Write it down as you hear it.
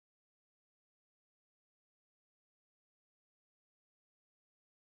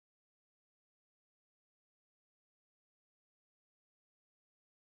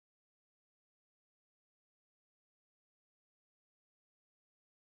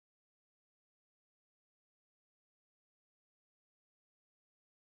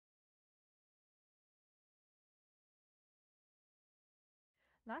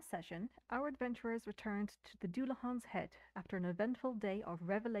Last session, our adventurers returned to the Doulahan's Head after an eventful day of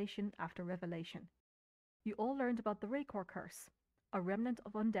revelation after revelation. You all learned about the Raikor curse, a remnant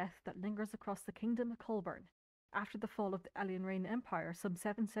of undeath that lingers across the kingdom of Colburn after the fall of the Alienrain Empire some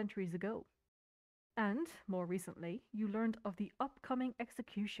 7 centuries ago. And, more recently, you learned of the upcoming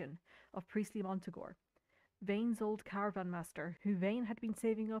execution of Priestly Montegor, Vayne's old caravan master, who Vayne had been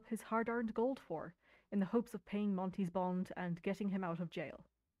saving up his hard-earned gold for, in the hopes of paying Monty's bond and getting him out of jail.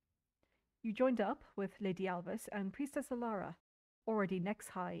 You joined up with Lady Alvis and Priestess Alara, already necks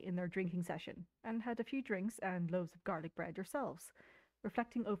high in their drinking session, and had a few drinks and loaves of garlic bread yourselves,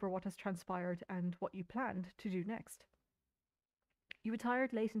 reflecting over what has transpired and what you planned to do next. You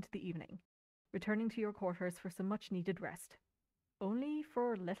retired late into the evening, returning to your quarters for some much-needed rest, only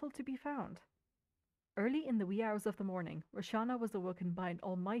for little to be found. Early in the wee hours of the morning, Roshana was awoken by an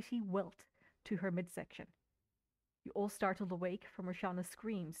almighty welt to her midsection. You all startled awake from Roshana's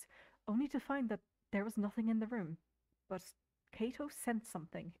screams, only to find that there was nothing in the room. But Kato sensed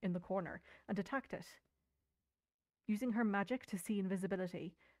something in the corner and attacked it. Using her magic to see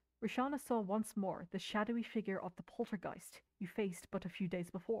invisibility, Roshana saw once more the shadowy figure of the poltergeist you faced but a few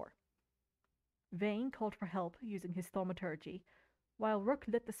days before. Vayne called for help using his thaumaturgy, while Rook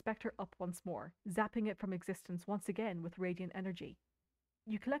lit the spectre up once more, zapping it from existence once again with radiant energy.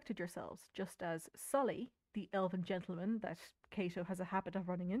 You collected yourselves, just as Sully, the elven gentleman that Kato has a habit of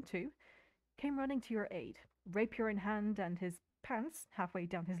running into, came running to your aid, rapier in hand and his pants halfway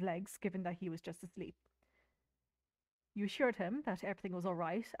down his legs, given that he was just asleep. You assured him that everything was all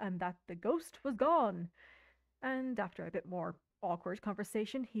right and that the ghost was gone, and after a bit more awkward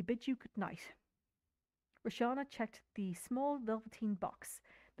conversation, he bid you good night. Roshana checked the small velveteen box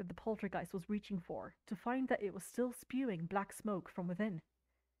that the poltergeist was reaching for to find that it was still spewing black smoke from within.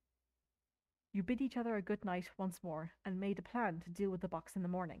 You bid each other a good night once more and made a plan to deal with the box in the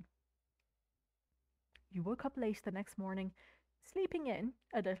morning. You woke up late the next morning, sleeping in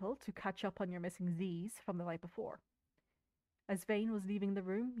a little to catch up on your missing Z's from the night before. As Vayne was leaving the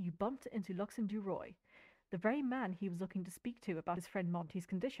room, you bumped into Lythandrios, the very man he was looking to speak to about his friend Monty's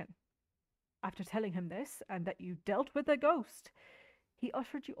condition. After telling him this, and that you dealt with a ghost, he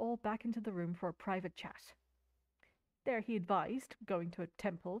ushered you all back into the room for a private chat. There he advised going to a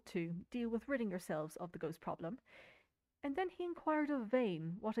temple to deal with ridding yourselves of the ghost problem, and then he inquired of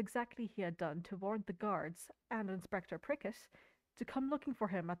Vayne what exactly he had done to warrant the guards and Inspector Prickett to come looking for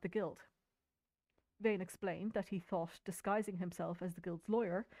him at the guild. Vayne explained that he thought disguising himself as the guild's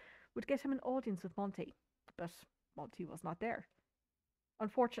lawyer would get him an audience with Monty, but Monty was not there.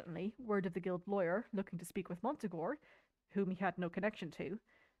 Unfortunately, word of the guild lawyer looking to speak with Montegor, whom he had no connection to,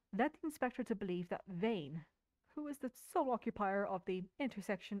 led the inspector to believe that Vayne, who is the sole occupier of the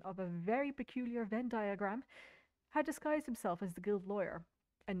intersection of a very peculiar Venn diagram, had disguised himself as the guild lawyer,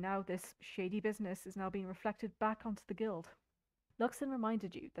 and now this shady business is now being reflected back onto the guild. Luxon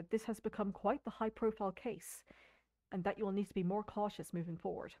reminded you that this has become quite the high-profile case, and that you will need to be more cautious moving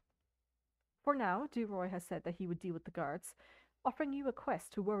forward. For now, Duroy has said that he would deal with the guards, offering you a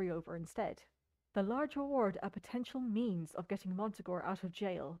quest to worry over instead. The large reward a potential means of getting Montegor out of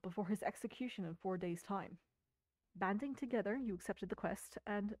jail before his execution in 4 days' time. Banding together, you accepted the quest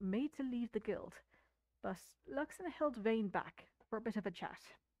and made to leave the guild, but Luxon held Vayne back for a bit of a chat.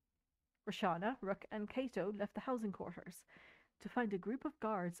 Roshana, Rook, and Kato left the housing quarters to find a group of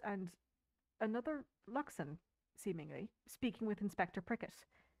guards and another Luxon, seemingly, speaking with Inspector Prickett,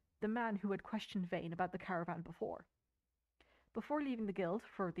 the man who had questioned Vayne about the caravan before. Before leaving the guild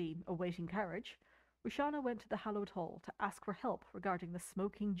for the awaiting carriage, Roshana went to the hallowed hall to ask for help regarding the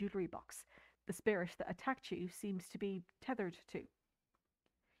smoking jewellery box the spirit that attacked you seems to be tethered to.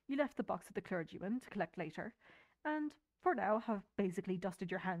 You left the box with the clergyman to collect later, and for now have basically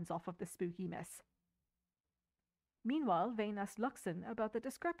dusted your hands off of the spooky mess. Meanwhile, Vayne asked Luxon about the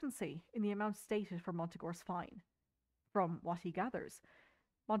discrepancy in the amount stated for Montegor's fine. From what he gathers,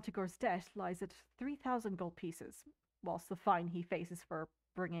 Montegor's debt lies at 3,000 gold pieces, whilst the fine he faces for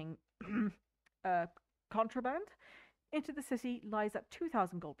bringing contraband into the city lies at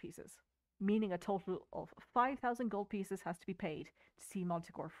 2,000 gold pieces, meaning a total of 5,000 gold pieces has to be paid to see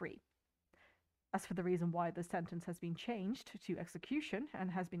Montegor free. As for the reason why the sentence has been changed to execution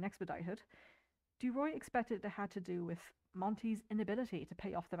and has been expedited, Duroy expected it had to do with Monty's inability to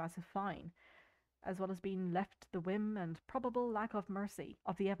pay off the massive fine, as well as being left to the whim and probable lack of mercy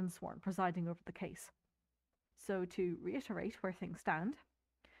of the Evansworn presiding over the case. So to reiterate where things stand,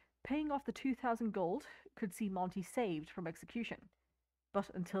 paying off the 2,000 gold could see Monty saved from execution, but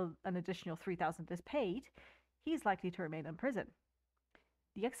until an additional 3,000 is paid, he is likely to remain in prison.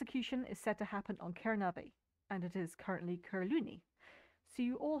 The execution is set to happen on Caernarvie, and it is currently Kilar'une, So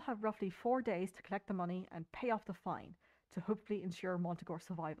you all have roughly 4 days to collect the money and pay off the fine to hopefully ensure Montague's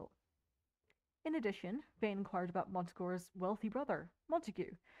survival. In addition, Vayne inquired about Montague's wealthy brother,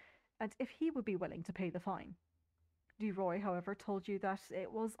 Montague, and if he would be willing to pay the fine. Du Roy, however, told you that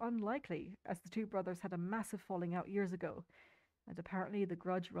it was unlikely, as the two brothers had a massive falling out years ago, and apparently the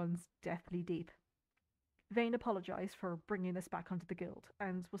grudge runs deathly deep. Vayne apologised for bringing this back onto the guild,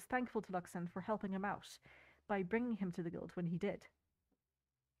 and was thankful to Luxon for helping him out by bringing him to the guild when he did.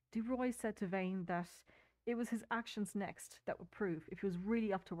 Du Roy said to Vayne that it was his actions next that would prove if he was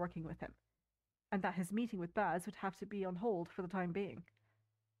really up to working with him, and that his meeting with Baz would have to be on hold for the time being.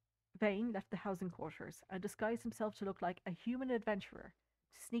 Vayne left the housing quarters and disguised himself to look like a human adventurer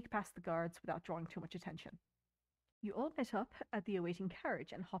to sneak past the guards without drawing too much attention. You all met up at the awaiting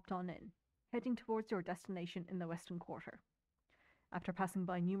carriage and hopped on in, heading towards your destination in the Western Quarter. After passing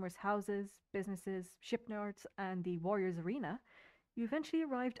by numerous houses, businesses, shipyards, and the Warriors' Arena, you eventually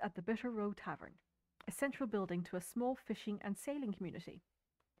arrived at the Bitter Row Tavern, a central building to a small fishing and sailing community.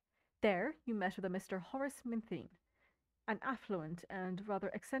 There, you met with a Mr. Horace Minthine, an affluent and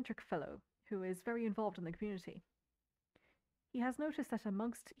rather eccentric fellow who is very involved in the community. He has noticed that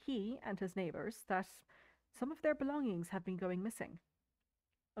amongst he and his neighbours that some of their belongings have been going missing.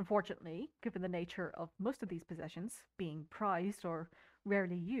 Unfortunately, given the nature of most of these possessions being prized or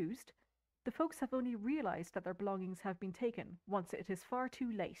rarely used, the folks have only realised that their belongings have been taken once it is far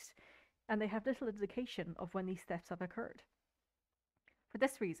too late, and they have little indication of when these thefts have occurred. For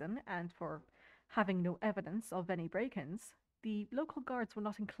this reason, and for having no evidence of any break-ins, the local guards were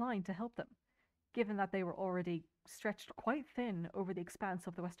not inclined to help them, given that they were already stretched quite thin over the expanse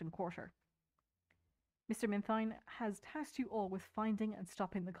of the Western Quarter. Mr. Minthine has tasked you all with finding and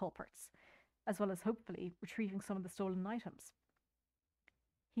stopping the culprits, as well as hopefully retrieving some of the stolen items.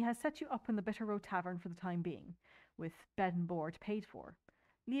 He has set you up in the Bitter Row Tavern for the time being, with bed and board paid for,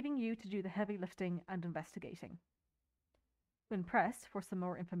 leaving you to do the heavy lifting and investigating. When pressed for some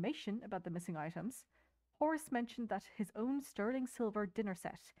more information about the missing items, Horace mentioned that his own sterling silver dinner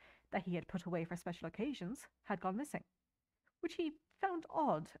set that he had put away for special occasions had gone missing, which he found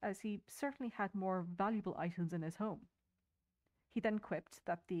odd as he certainly had more valuable items in his home. He then quipped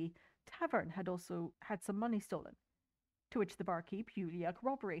that the tavern had also had some money stolen, to which the barkeep Yulia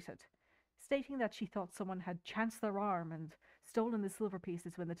corroborated, stating that she thought someone had chanced their arm and stolen the silver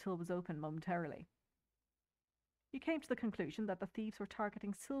pieces when the till was open momentarily. You came to the conclusion that the thieves were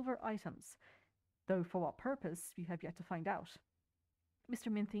targeting silver items, though for what purpose you have yet to find out. Mr.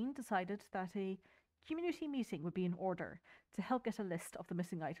 Minthine decided that a community meeting would be in order to help get a list of the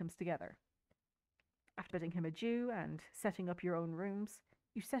missing items together. After bidding him adieu and setting up your own rooms,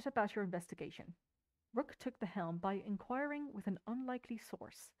 you set about your investigation. Rook took the helm by inquiring with an unlikely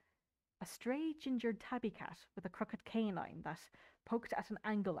source, a stray gingered tabby cat with a crooked canine that poked at an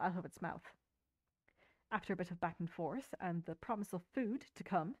angle out of its mouth. After a bit of back and forth and the promise of food to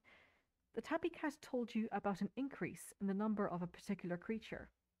come, the tabby cat told you about an increase in the number of a particular creature.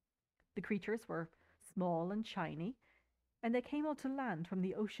 The creatures were small and shiny, and they came out to land from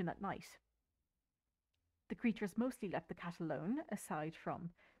the ocean at night. The creatures mostly left the cat alone, aside from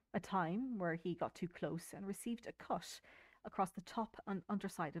a time where he got too close and received a cut across the top and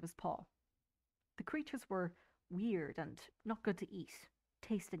underside of his paw. The creatures were weird and not good to eat,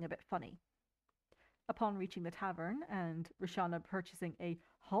 tasting a bit funny. Upon reaching the tavern and Roshana purchasing a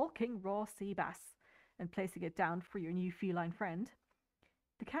hulking raw sea bass and placing it down for your new feline friend,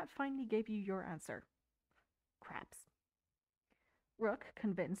 the cat finally gave you your answer. Crabs. Rook,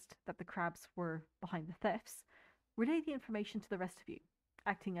 convinced that the crabs were behind the thefts, relayed the information to the rest of you,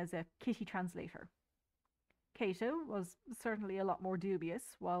 acting as a kitty translator. Kato was certainly a lot more dubious,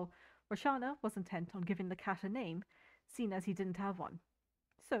 while Roshana was intent on giving the cat a name, seeing as he didn't have one.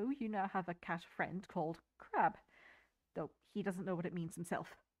 So you now have a cat friend called Crab, though he doesn't know what it means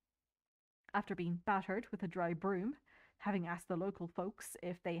himself. After being battered with a dry broom, having asked the local folks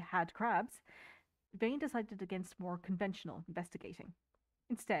if they had crabs, Vayne decided against more conventional investigating.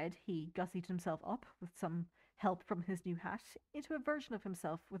 Instead, he gussied himself up, with some help from his new hat, into a version of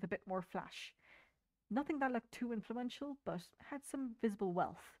himself with a bit more flash. Nothing that looked too influential, but had some visible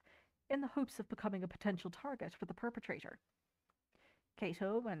wealth, in the hopes of becoming a potential target for the perpetrator.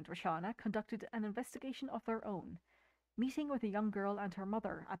 Kato and Roshana conducted an investigation of their own, meeting with a young girl and her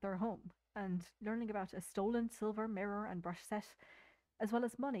mother at their home, and learning about a stolen silver mirror and brush set, as well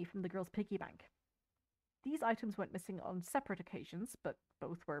as money from the girl's piggy bank. These items went missing on separate occasions, but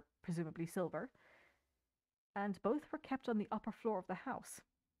both were presumably silver, and both were kept on the upper floor of the house.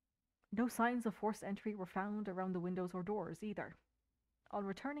 No signs of forced entry were found around the windows or doors either. On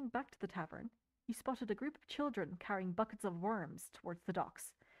returning back to the tavern, You spotted a group of children carrying buckets of worms towards the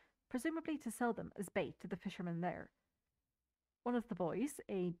docks, presumably to sell them as bait to the fishermen there. One of the boys,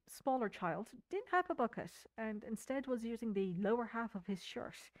 a smaller child, didn't have a bucket and instead was using the lower half of his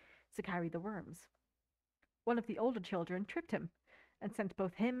shirt to carry the worms. One of the older children tripped him and sent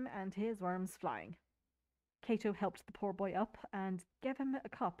both him and his worms flying. Kato helped the poor boy up and gave him a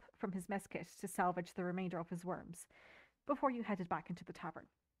cup from his mess kit to salvage the remainder of his worms, before you headed back into the tavern.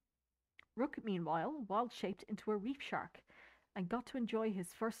 Rook, meanwhile, wild-shaped into a reef shark and got to enjoy his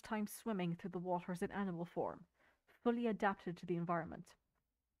first time swimming through the waters in animal form, fully adapted to the environment.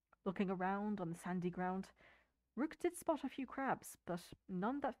 Looking around on the sandy ground, Rook did spot a few crabs, but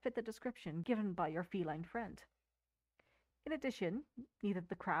none that fit the description given by your feline friend. In addition, neither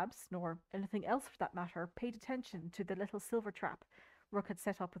the crabs, nor anything else for that matter, paid attention to the little silver trap Rook had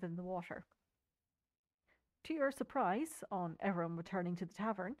set up within the water. To your surprise, on everyone returning to the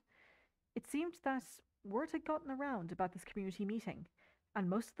tavern, it seemed that word had gotten around about this community meeting, and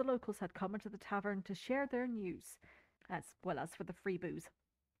most of the locals had come into the tavern to share their news, as well as for the free booze.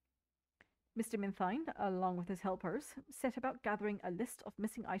 Mr. Minthine, along with his helpers, set about gathering a list of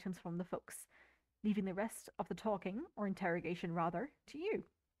missing items from the folks, leaving the rest of the talking, or interrogation rather, to you.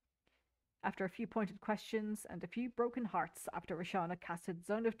 After a few pointed questions and a few broken hearts after Roshana casted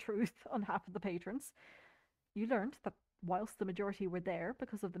Zone of Truth on half of the patrons, you learned that whilst the majority were there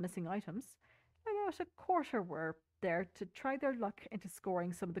because of the missing items, about a quarter were there to try their luck into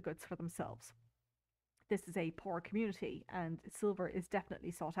scoring some of the goods for themselves. This is a poor community, and silver is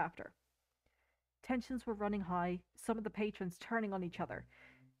definitely sought after. Tensions were running high, some of the patrons turning on each other,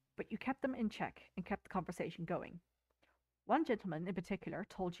 but you kept them in check and kept the conversation going. One gentleman in particular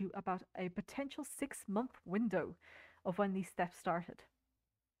told you about a potential 6-month window of when these thefts started.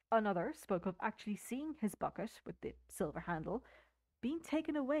 Another spoke of actually seeing his bucket with the silver handle being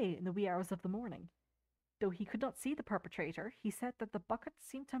taken away in the wee hours of the morning. Though he could not see the perpetrator, he said that the bucket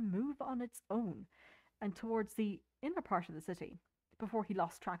seemed to move on its own and towards the inner part of the city, before he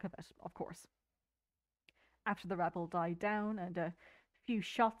lost track of it, of course. After the rabble died down and a few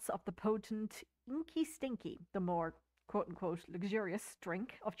shots of the potent Inky Stinky, the more quote-unquote luxurious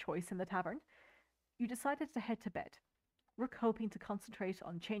drink of choice in the tavern, you decided to head to bed, Rook hoping to concentrate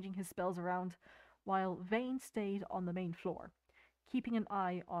on changing his spells around, while Vayne stayed on the main floor, keeping an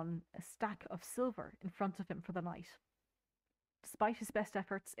eye on a stack of silver in front of him for the night. Despite his best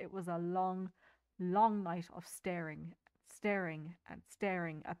efforts, it was a long, long night of staring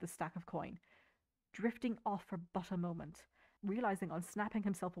at the stack of coin, drifting off for but a moment, realizing on snapping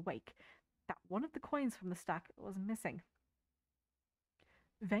himself awake that one of the coins from the stack was missing.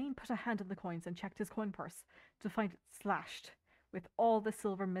 Vayne put a hand on the coins and checked his coin purse to find it slashed, with all the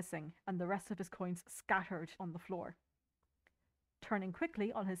silver missing and the rest of his coins scattered on the floor. Turning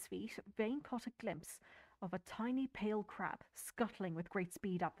quickly on his feet, Vayne caught a glimpse of a tiny pale crab scuttling with great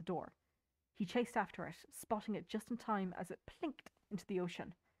speed out the door. He chased after it, spotting it just in time as it plinked into the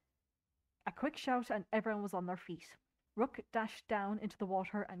ocean. A quick shout and everyone was on their feet. Rook dashed down into the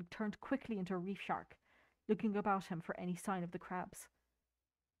water and turned quickly into a reef shark, looking about him for any sign of the crabs.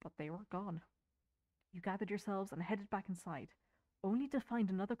 But they were gone. You gathered yourselves and headed back inside, only to find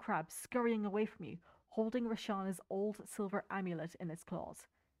another crab scurrying away from you, holding Roshana's old silver amulet in its claws.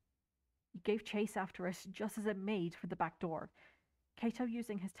 You gave chase after it just as it made for the back door, Kato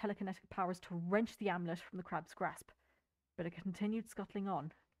using his telekinetic powers to wrench the amulet from the crab's grasp, but it continued scuttling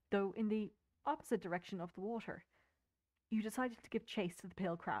on, though in the opposite direction of the water. You decided to give chase to the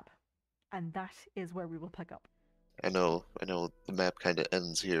pale crab, and that is where we will pick up. I know the map kind of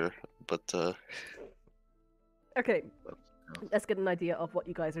ends here, but Okay, let's get an idea of what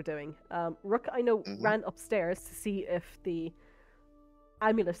you guys are doing. Rook, I know, ran upstairs to see if the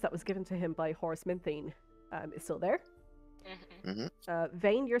amulet that was given to him by Horace Minthine is still there.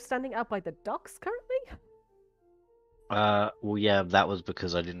 Vayne, you're standing out by the docks currently? Well, yeah, that was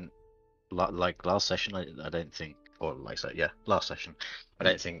because I didn't like last session. I don't think, or like so, yeah, last session. I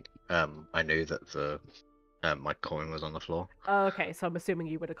don't think I knew that the my coin was on the floor. Okay, so I'm assuming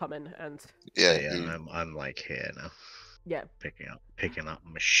you would have come in and. yeah, I'm like here now. Yeah. Picking up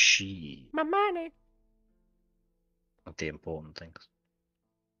machine. My money. The important things.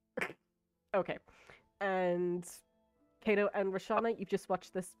 Okay, and Kato and Roshana, you've just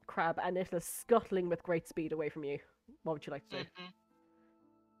watched this crab, and it is scuttling with great speed away from you. What would you like to do?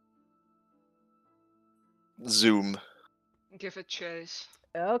 Zoom. Give it chase.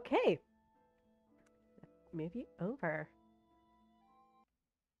 Okay. Maybe over.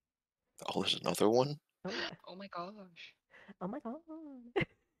 Oh, there's another one? Oh, yeah. Oh my gosh. Oh my god.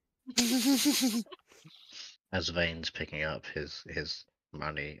 As Vayne's picking up his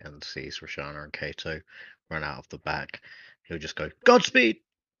money and sees Roshana and Kato run out of the back, he'll just go, Godspeed!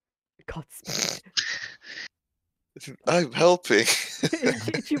 Godspeed. I'm helping.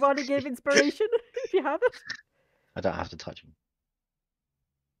 Do you want to give inspiration if you have it? I don't have to touch him.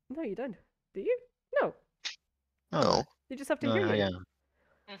 No, you don't. Do you? No. Oh, No. You just have to no. hear Oh, me. yeah.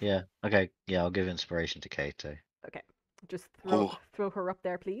 Yeah. Okay. Yeah, I'll give inspiration to Kato. Okay. Just Oh. throw her up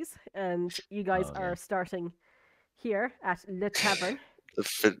there, please. And you guys Oh, yeah. are starting here at Le Tavern. The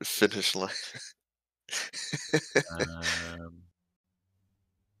finish line.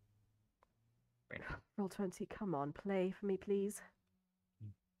 Roll 20. Come on, play for me, please.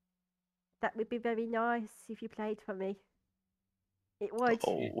 That would be very nice if you played for me. It would.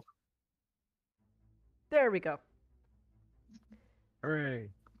 Oh. There we go. Hooray!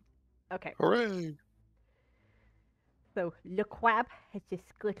 Okay. Hooray. So, Le Quab has just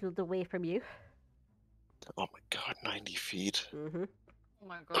scuttled away from you. Oh my god, 90 feet. Mm-hmm. Oh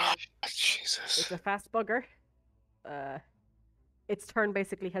my gosh. Jesus. It's a fast bugger. Its turn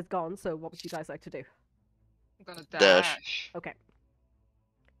basically has gone, so what would you guys like to do? I'm gonna Dash. dash. Okay.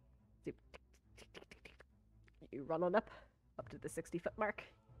 So, you run on up to the 60-foot mark.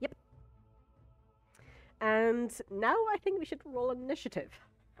 Yep. And now I think we should roll initiative.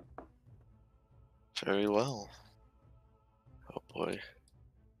 Very well. Oh boy.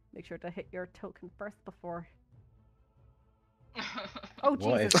 Make sure to hit your token first before... Oh,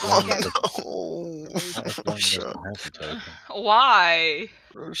 What Jesus. if roll one again. Oh, What if one doesn't Roshana. have the token? Why?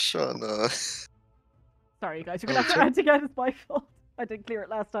 Roshana. Sorry, you guys. You're going to have to add again. It's my fault. I didn't clear it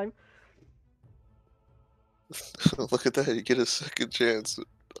last time. Look at that, you get a second chance.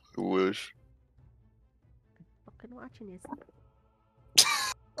 I wish. Fucking watching this.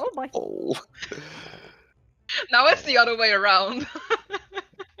 Oh my. Oh. Now it's the other way around.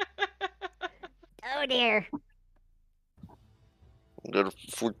 Oh dear. I got a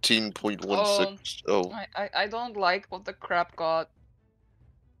 14.16. Oh. I don't like what the crap got.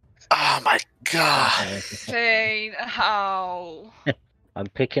 Oh my god. Vayne, how? I'm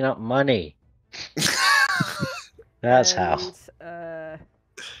picking up money. That's how. And,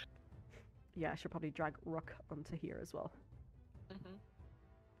 yeah, I should probably drag Rook onto here as well. Mhm.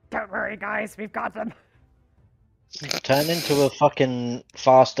 Don't worry, guys. We've got them. Turn into a fucking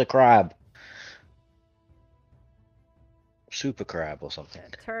faster crab. Super crab or something.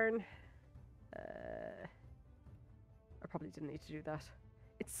 Turn. I probably didn't need to do that.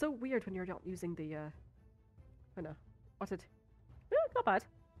 It's so weird when you're not using the, oh no. What's it? No, not bad.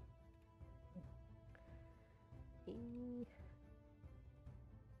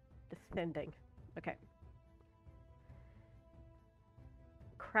 Descending. Okay.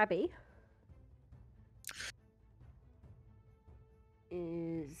 Crabby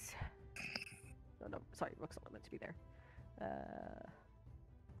is... Oh no, sorry, Rook's not meant to be there.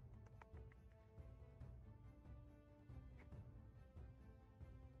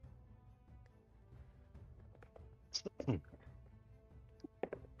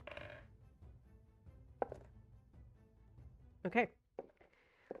 Okay.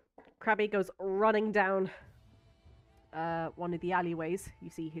 Crabby goes running down one of the alleyways. You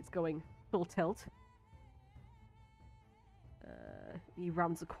see he's going full tilt. He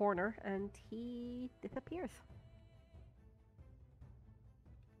rounds a corner and he disappears.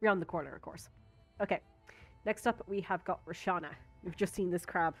 Round the corner, of course. Okay. Next up, we have got Roshana. We've just seen this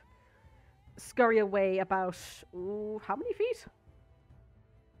crab scurry away about... Ooh, how many feet?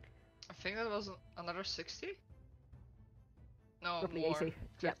 I think that was another 60? No, Roughly more. 80.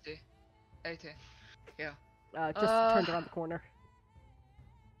 Yeah. 50. 80. Yeah. Just turned around the corner.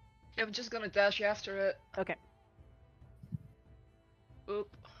 Yeah, I'm just gonna dash after it. Okay.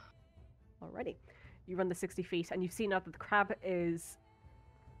 Oop. Alrighty. You run the 60 feet and you see now that the crab is...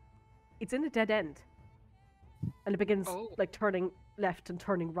 It's in a dead end. And it begins like turning left and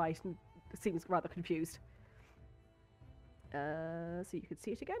turning right and it seems rather confused. So you can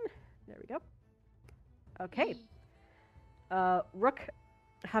see it again. There we go. Okay. Rook,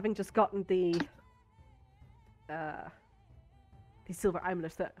 having just gotten the silver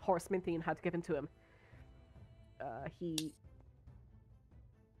amulet that Horace Minthian had given to him, he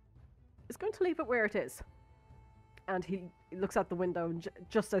is going to leave it where it is. And he looks out the window, and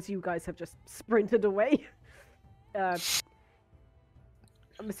just as you guys have just sprinted away, I'm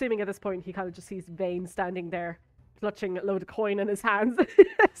assuming at this point he kind of just sees Vayne standing there, clutching a load of coin in his hands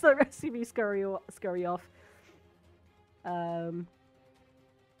as the rest of you scurry off. Hold on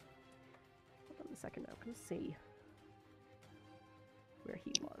a second now, I'm going to see where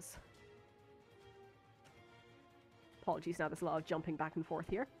he was. Apologies now, there's a lot of jumping back and forth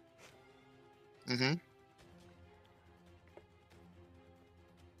here. Mm-hmm.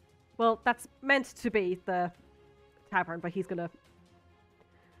 Well, that's meant to be the tavern, but he's gonna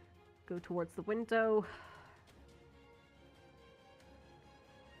go towards the window.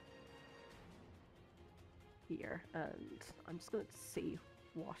 Here, and I'm just going to see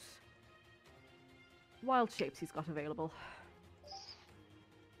what wild shapes he's got available.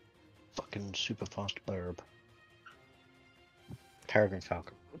 Fucking super fast burb. Peregrine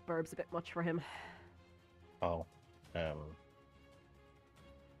falcon. Burb's a bit much for him. Oh.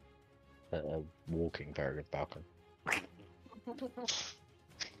 Walking peregrine falcon.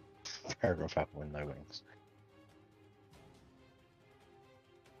 Peregrine falcon with no wings.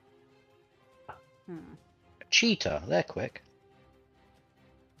 Cheetah, they're quick.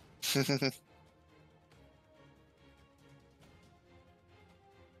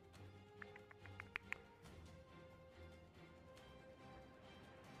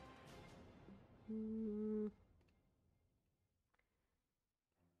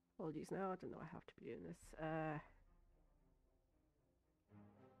 Apologies now, I don't know I have to be doing this.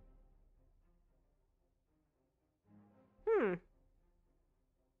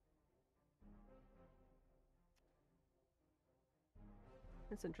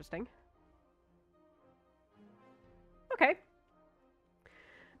 That's interesting. Okay.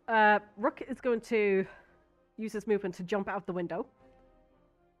 Rook is going to use his movement to jump out the window.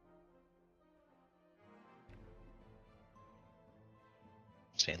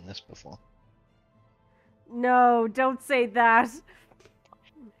 Seen this before. No, don't say that.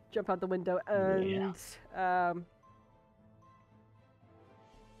 Jump out the window and yeah,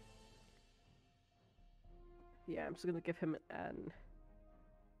 I'm just gonna give him an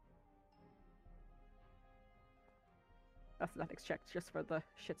athletics check just for the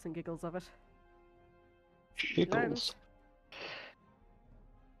shits and giggles of it. Giggles.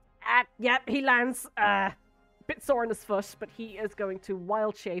 Yeah, he lands. Bit sore in his foot, but he is going to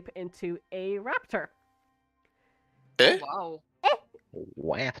wild shape into a raptor. Eh? Wow.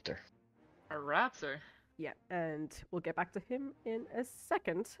 Raptor. A raptor. Yeah, and we'll get back to him in a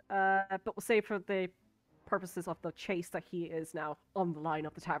second. But we'll say for the purposes of the chase that he is now on the line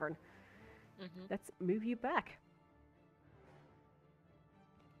of the tavern. Let's move you back.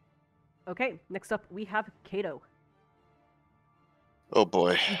 Okay, next up we have Kato. Oh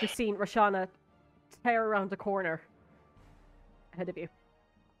boy. You've just seen Roshana tear around the corner ahead of you.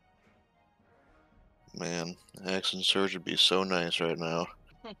 Man, action surge would be so nice right now.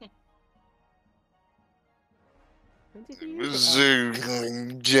 When did you use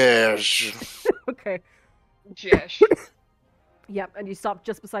it? Josh. Okay. Jesh. Yep, and you stop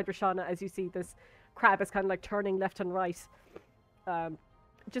just beside Roshana as you see this crab is kind of like turning left and right.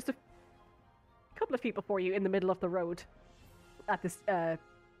 Just a couple of feet before you in the middle of the road at this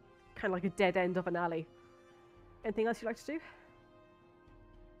kind of like a dead end of an alley. Anything else you'd like to do?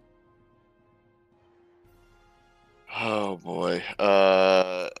 Oh boy.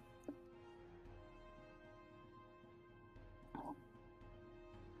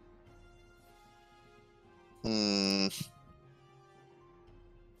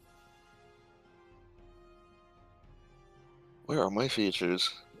 Where are my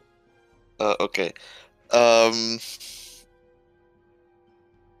features? Okay.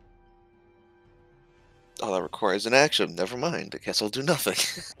 Oh, that requires an action. Never mind. I guess I'll do nothing.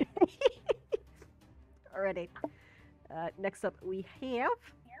 Alrighty. Next up we have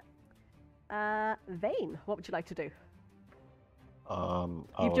Vayne. What would you like to do?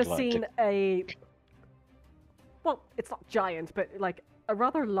 You've just seen a... Well, it's not giant, but like a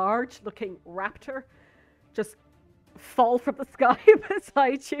rather large-looking raptor just fall from the sky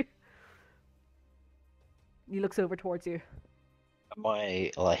beside you. He looks over towards you. Am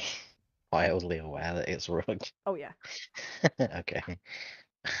I like wildly aware that it's Rook? Oh yeah. Okay.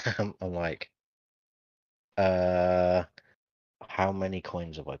 I'm like, how many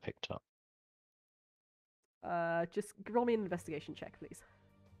coins have I picked up? Just roll me an investigation check, please.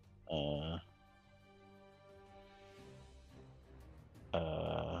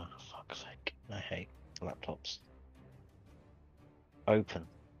 Fuck's sake. I hate laptops. Open.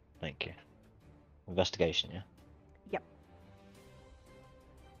 Thank you. Investigation, yeah? Yep.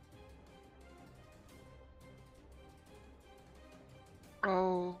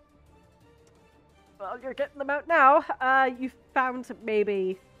 Oh. Well, you're getting them out now. You found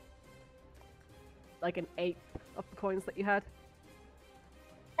maybe like an eighth of the coins that you had.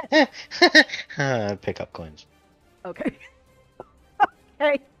 Pick up coins. Okay.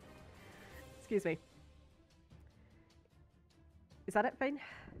 Okay. Excuse me. Is that it, Vayne?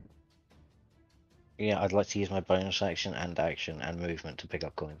 Yeah, I'd like to use my bonus action and movement to pick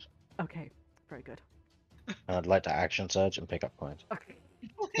up coins. Okay, very good. And I'd like to action surge and pick up coins. Okay.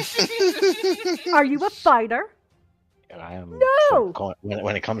 Are you a fighter? I am. No!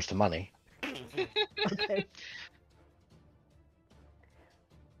 When it comes to money. Okay.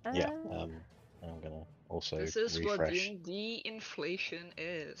 Yeah. I'm gonna also This is what refresh. D&D inflation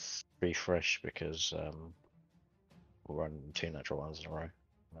is. Refresh because we'll run 2 natural ones in a row.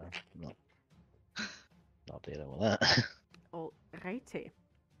 No, not dealing with that. Alrighty.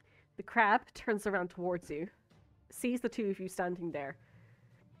 The crab turns around towards you, sees the two of you standing there,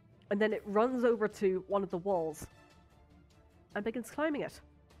 and then it runs over to one of the walls and begins climbing it.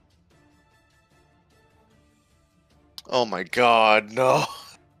 Oh my god, no.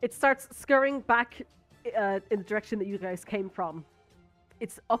 It starts scurrying back in the direction that you guys came from.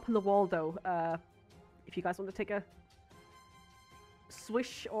 It's up on the wall, though. If you guys want to take a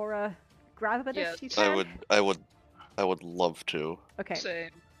swish or a grab at Yes. it, you can. I would love to. Okay.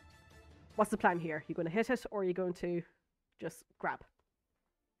 Same. What's the plan here? You going to hit it, or are you going to just grab?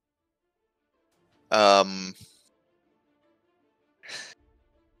 Let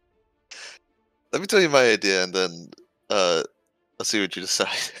me tell you my idea, and then I'll see what you decide.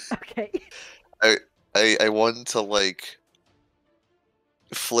 Okay. I want to like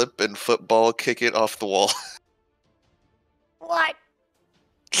flip and football kick it off the wall. What?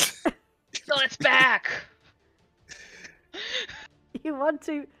 So it's back! You want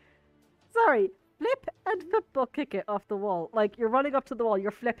to... Sorry. Flip and football kick it off the wall. Like, you're running up to the wall,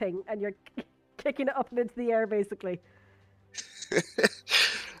 you're flipping, and you're kicking it up and into the air, basically.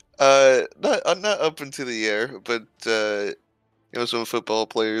 Not up into the air, but you know, some football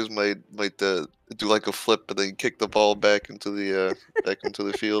players might do like a flip and then kick the ball back into the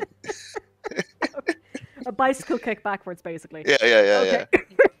field. A bicycle kick backwards, basically. Yeah. Okay.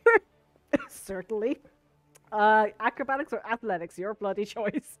 Certainly. Acrobatics or athletics, your bloody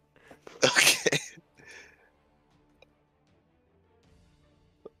choice. Okay.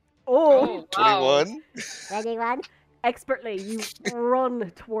 Oh, wow. 21. 21. Expertly, you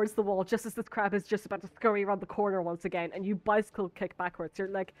run towards the wall just as this crab is just about to scurry around the corner once again, and you bicycle kick backwards. You're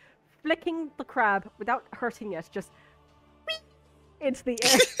like flicking the crab without hurting it, just into the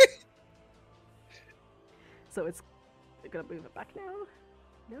air. So it's gonna move it back now.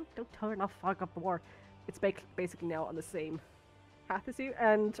 No, don't turn off fog up the war. It's basically now on the same path as you.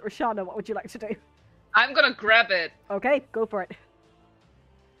 And Roshana, what would you like to do? I'm gonna grab it. Okay, go for it.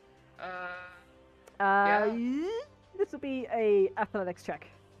 Yeah. This would be a athletics check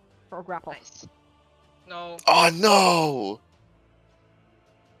for a grapple. Nice. No. Oh no!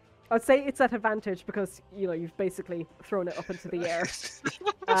 I'd say it's at advantage because, you know, you've basically thrown it up into the air.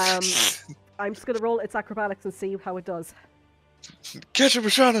 I'm just going to roll its acrobatics and see how it does. Catch him,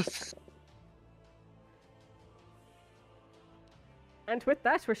 Roshana! And with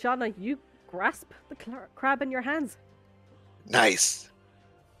that, Roshana, you grasp the crab in your hands. Nice.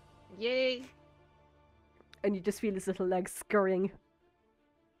 Yay. And you just feel his little legs scurrying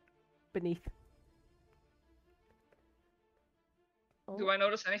beneath. Do I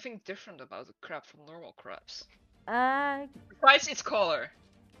notice anything different about the crab from normal crabs? Yeah. Besides its color.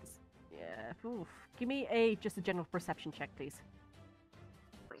 Oof. Give me just a general perception check, please.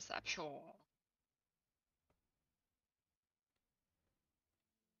 Perception.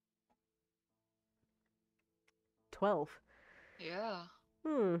 $12. Yeah.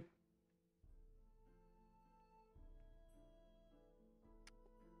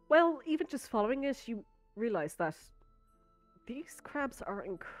 Well, even just following it, you realize that these crabs are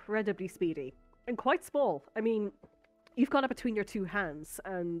incredibly speedy and quite small. I mean, you've got it between your two hands,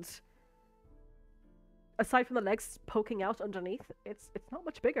 and aside from the legs poking out underneath, it's not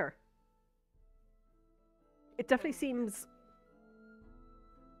much bigger. It definitely seems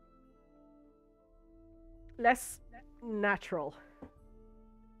less natural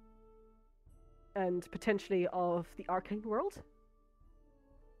and potentially of the arcane world.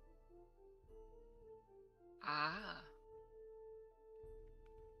 Ah.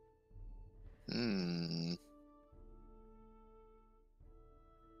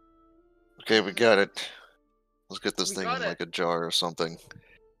 Okay, we got it. Let's get this We thing got in it. like a jar or something.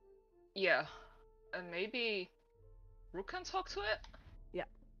 Yeah. And maybe Rook can talk to it? Yeah.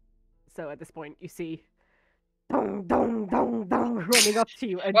 So at this point, you see dong, dong, dong, dong, running up to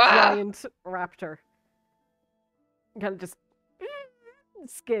you, a giant raptor. Kind of just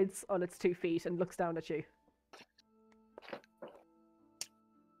skids on its 2 feet and looks down at you.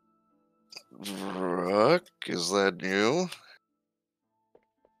 Rook, is that you?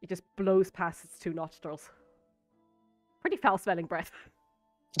 It just blows past its 2 nostrils. Pretty foul-smelling breath.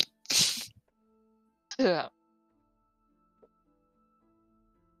 Yeah.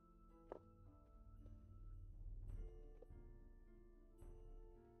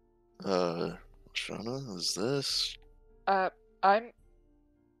 Roshana, is this?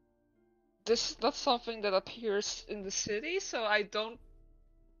 This is not something that appears in the city, so I don't.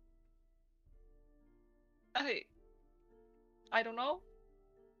 I don't know.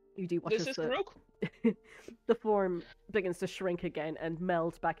 You do watch This is as Rook. the form begins to shrink again and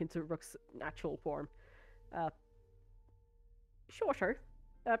meld back into Rook's natural form. Shorter,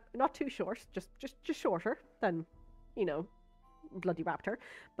 not too short, just shorter than, bloody raptor.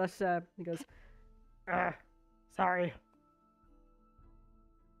 But he goes, sorry.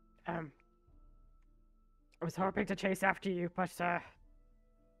 I was hoping to chase after you, but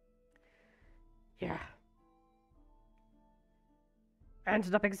yeah. I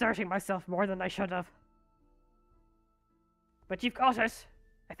ended up exerting myself more than I should have. But you've got it,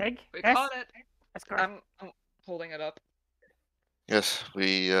 I think. We Yes? caught it. That's good. I'm holding it up. Yes,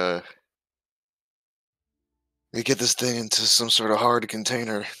 we get this thing into some sort of hard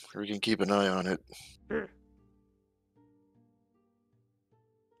container where we can keep an eye on it.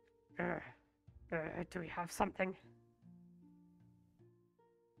 Do we have something?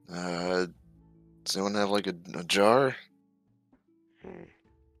 Does anyone have like a jar?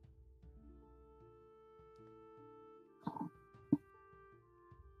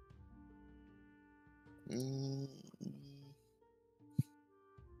 Mm.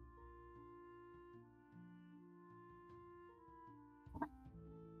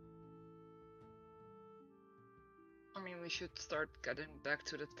 I mean, we should start getting back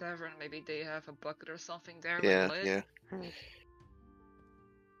to the tavern. Maybe they have a bucket or something there Yeah, with lid. yeah.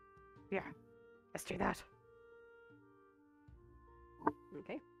 Yeah, let's do that.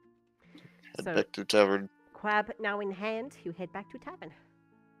 Okay. Head So, back to tavern. Quab now in hand, you head back to tavern.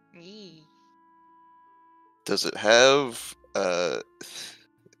 Yee. Does it have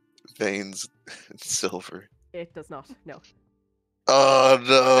veins and silver? It does not. No. Oh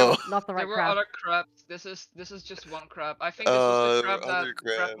no! Not the right There were crab. other crabs. This is just one crab. I think this was the There were crab that other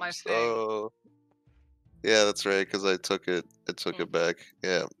grabbed my crabs. thing. Oh, yeah, that's right. Because I took it. I took it back.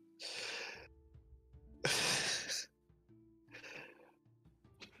 Yeah.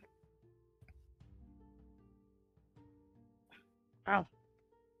 Well,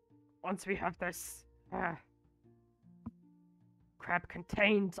 once we have this crab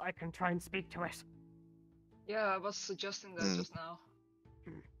contained, I can try and speak to it. Yeah, I was suggesting that just now.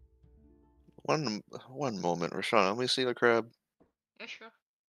 One moment, Roshana. Let me see the crab. Yeah, sure.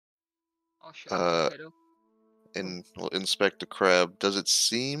 Oh shit. Kato. We'll inspect the crab. Does it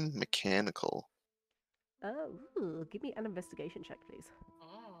seem mechanical? Oh, give me an investigation check, please.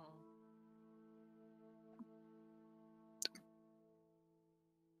 Oh.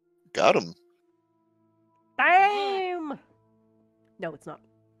 Got him. Damn! No, it's not.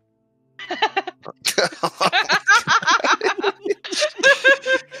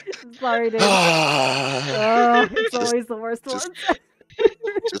 Sorry, dude. It's always the worst just, ones.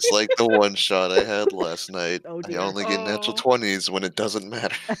 Just like the one shot I had last night. Oh, I dear. only get natural 20s when it doesn't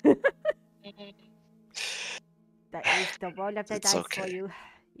matter. That is the roll of the It's dice okay. for you.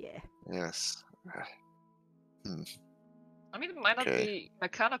 Yeah. Yes. I mean, it might not be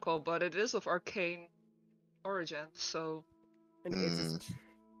mechanical, but it is of arcane origin, so. And it's just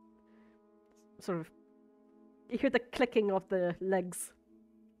sort of. You hear the clicking of the legs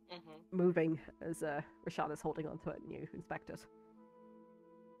moving as Roshana's holding onto it and you inspect it.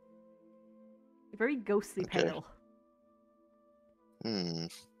 Very ghostly pale. Yeah,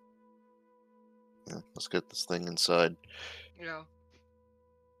 let's get this thing inside. Yeah.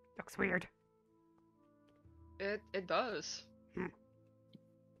 Looks weird. It does.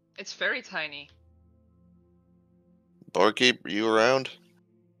 It's very tiny. Barkeep, are you around?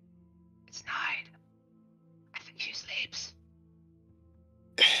 It's Nide. I think she sleeps.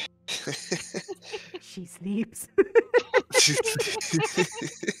 She sleeps.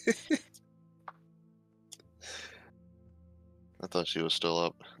 I thought she was still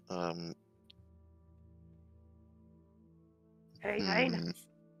up. Hey, Vayne.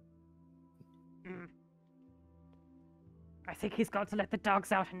 I think he's got to let the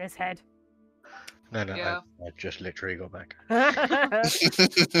dogs out in his head. No, Yeah. I just literally got back.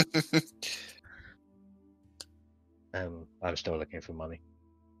 I'm still looking for money.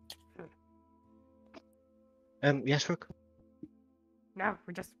 Yes, Rook? No,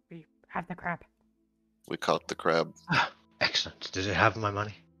 we have the crab. We caught the crab. Excellent. Does it have my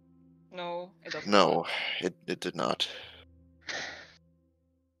money? No, it doesn't. No, it did not.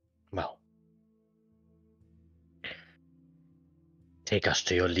 Well. Take us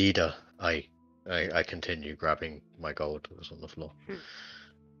to your leader. I continue grabbing my gold that was on the floor. We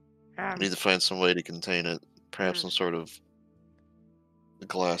need to find some way to contain it. Perhaps some sort of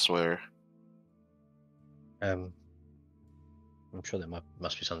glassware. I'm sure there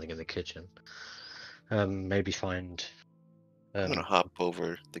must be something in the kitchen. Maybe find. I'm gonna hop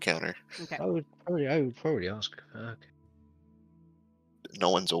over the counter. Okay. I would probably ask. Okay. No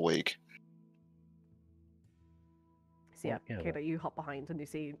one's awake. So yeah, Yeah, Kato, you hop behind and you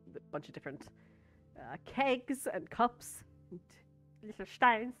see a bunch of different kegs and cups, and little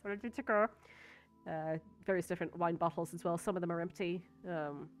steins ready to go. Various different wine bottles as well. Some of them are empty.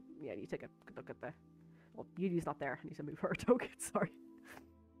 Yeah, you take a good look at the. Well, Yudi's not there. I need to move her token. Sorry.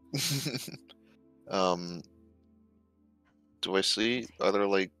 Do I see other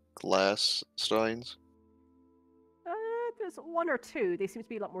like glass steins? There's one or two. They seem to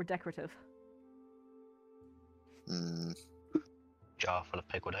be a lot more decorative. Hmm. Jar full of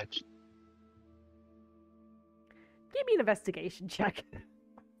pickled eggs. Give me an investigation check.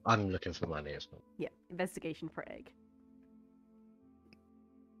 I'm looking for money as well. Yeah, investigation for egg.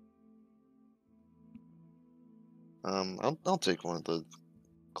 I'll take one of the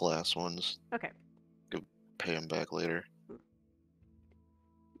glass ones. Okay. Pay him back later.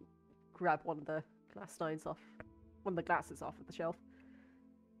 Grab one of the glass steins off. One of the glasses off of the shelf.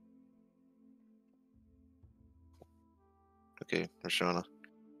 Okay, Roshana.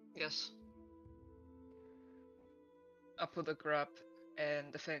 Yes. I put the grab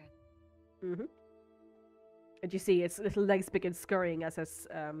and the thing. Mm-hmm. And you see its little legs begin scurrying as it's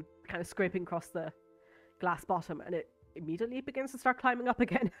kind of scraping across the glass bottom, and it immediately begins to start climbing up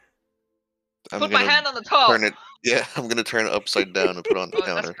again. Put my hand on the top! Turn it. Yeah, I'm gonna turn it upside down and put it on the Oh,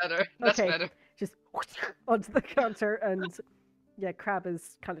 counter. that's better. That's Okay. better. Just onto the counter, and yeah, Crab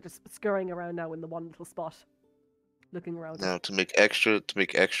is kind of just scurrying around now in the one little spot, looking around. Now to make extra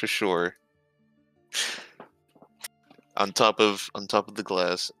sure, on top of the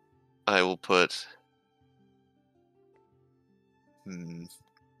glass, I will put.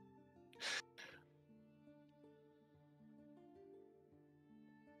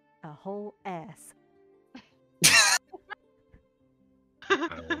 A whole ass.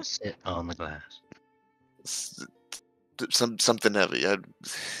 I will sit on the glass. Something heavy.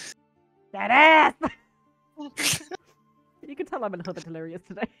 That ass! You can tell I'm a little bit delirious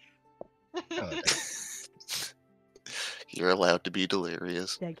today. Oh, You're allowed to be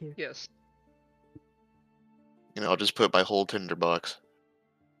delirious. Thank you. Yes. You know, I'll just put my whole tinderbox.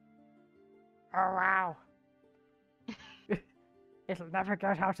 Oh, wow. It'll never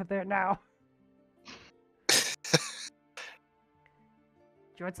get out of there now. Do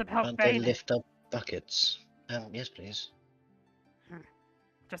you want some help, Can't they Vayne? lift up buckets? Yes, please.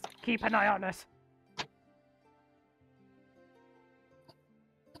 Just keep an eye on it.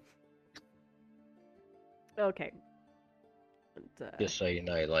 Okay. And, Just so you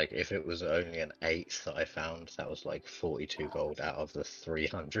know, like, if it was only an eighth that I found, that was like 42 gold out of the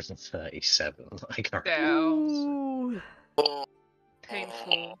 337 I got. Damn. Ooh.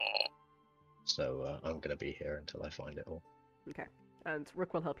 Painful. So I'm gonna be here until I find it all. Okay. And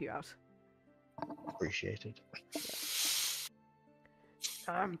Rook will help you out. Appreciated.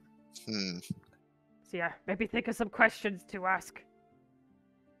 So Hmm. yeah, maybe think of some questions to ask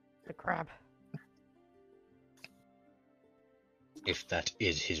the crab. If that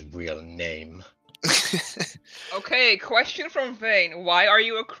is his real name. Okay, question from Vayne. Why are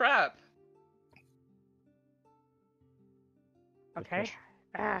you a crab? Okay.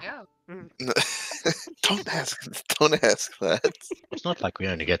 Yeah. Don't ask that. It's not like we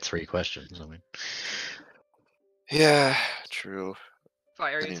only get 3 questions. I mean, Yeah, true.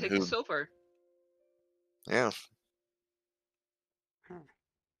 Why are I you mean, taking who- silver? Yeah.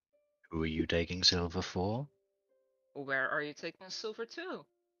 who are you taking silver for? Where are you taking silver to?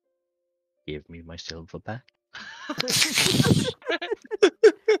 Give me my silver back.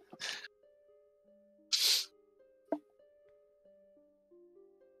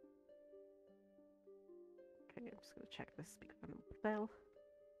 Okay, I'm just gonna check this speakerphone bell.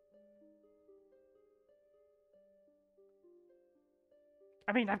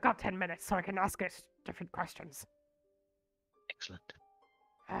 I mean, I've got 10 minutes, so I can ask it different questions. Excellent.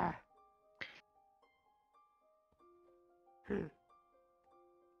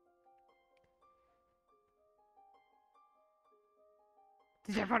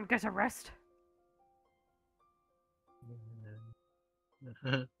 Did everyone get a rest?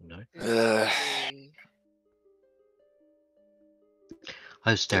 No. Ugh.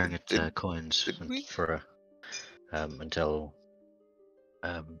 I was staring Did- at coins did we? for until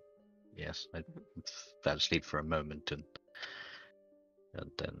yes, I fell asleep for a moment and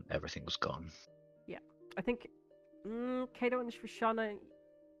then everything was gone. Yeah, I think Kato and Roshana,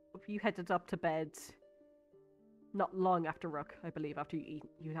 if you headed up to bed, not long after Rook, I believe, after you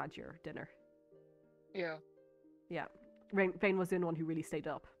had your dinner. Yeah. Yeah. Vayne was the only one who really stayed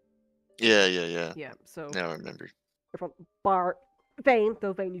up. Yeah. Yeah, so Now I remember. everyone bar Vayne,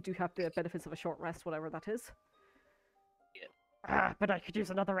 though Vayne, you do have the benefits of a short rest, whatever that is. But I could use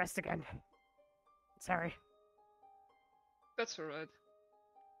another rest again. Sorry. That's alright.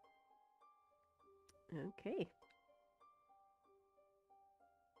 Okay.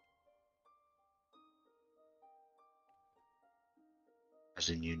 As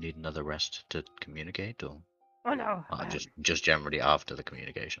in, you need another rest to communicate, or Oh no. just generally after the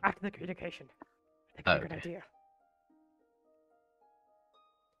communication? After the communication. I think it's a good Okay. idea.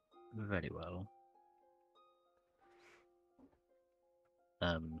 Very well.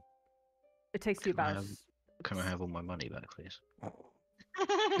 It takes you about. Can I have all my money back, please?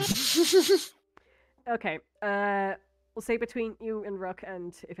 Okay. We'll say between you and Rook,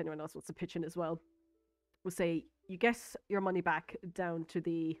 and if anyone else wants to pitch in as well, we'll say you get your money back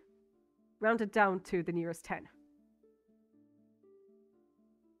rounded down to the nearest 10.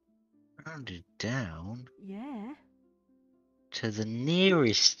 Rounded down Yeah. to the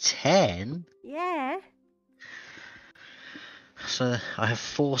nearest 10? Yeah. So I have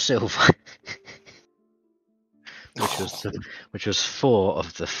 4 silver. which was 4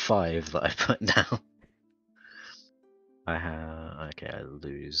 of the 5 that I put down. I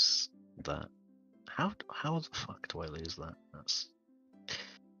lose that. How the fuck do I lose that? That's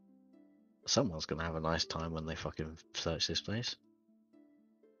someone's gonna have a nice time when they fucking search this place.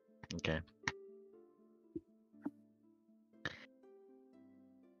 Okay.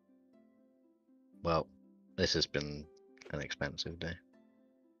 Well, this has been an expensive day.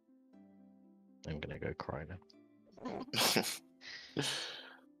 I'm gonna go cry now.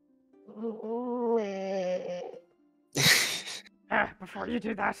 Before you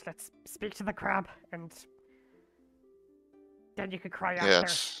do that, let's speak to the crab, and then you can cry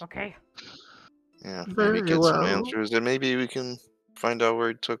Yes. after, okay? Yeah, Very maybe get some well. answers, and maybe we can find out where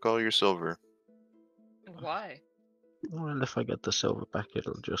he took all your silver. Why? Well, if I get the silver back,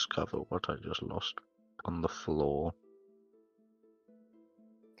 it'll just cover what I just lost on the floor.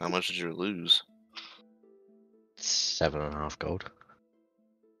 How much did you lose? 7.5 gold.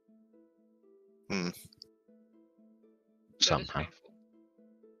 That is Somehow. painful.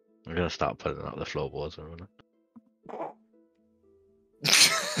 I'm gonna start putting up the floorboards in a minute.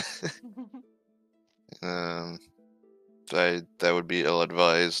 That would be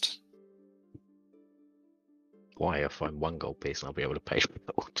ill-advised. Why? I find 1 gold piece and I'll be able to pay for it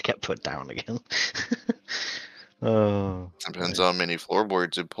all to get put down again. Oh. Depends on how many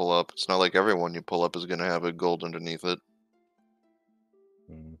floorboards you pull up. It's not like everyone you pull up is gonna have a gold underneath it.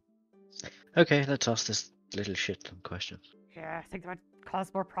 Okay, let's ask this little shit some questions. Yeah, I think that would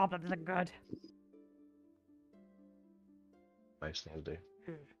cause more problems than good. Most things do.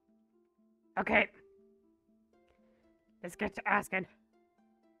 Okay. Let's get to asking.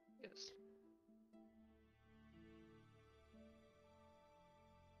 Yes.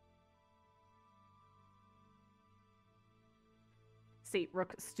 See,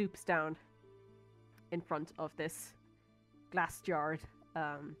 Rook stoops down in front of this glass-jarred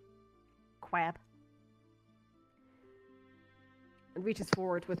quab and reaches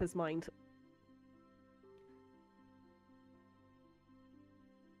forward with his mind.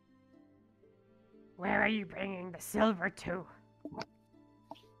 Where are you bringing the silver to?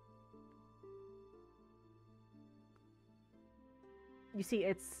 You see,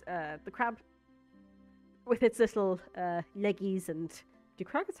 it's the crab with its little leggies, and do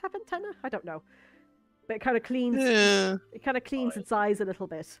crabs have antennae? I don't know, but it kind of cleans. Yeah. It kind of cleans its eyes a little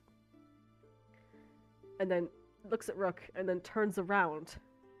bit, and then looks at Rook, and then turns around,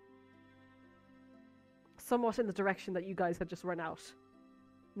 somewhat in the direction that you guys had just run out,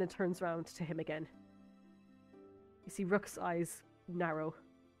 and then turns around to him again. You see Rook's eyes narrow,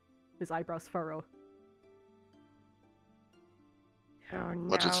 his eyebrows furrow. Oh no.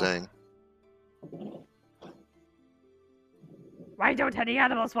 What's it saying? Why don't any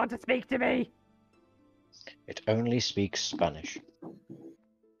animals want to speak to me? It only speaks Spanish.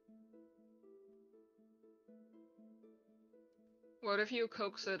 What if you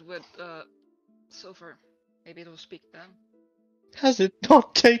coax it with silver? Maybe it'll speak then. Has it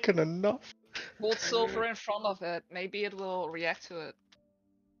not taken enough? Hold silver in front of it. Maybe it will react to it.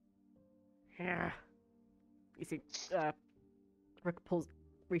 Yeah. You see, Rook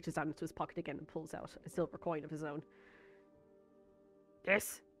reaches down into his pocket again and pulls out a silver coin of his own.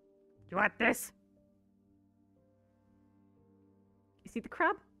 This? You want this? You see, the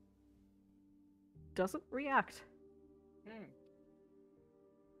crab doesn't react.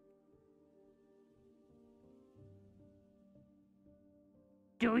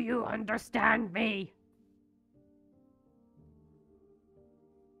 Do you understand me?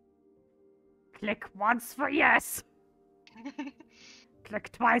 Click once for yes. Click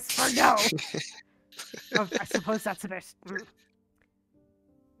twice for no. Oh, I suppose that's a bit.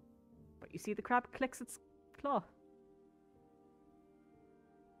 But you see the crab clicks its claw.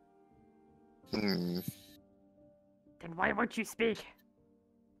 Hmm. Then why won't you speak?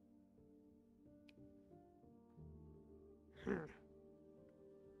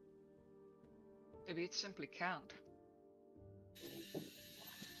 Maybe it simply can't.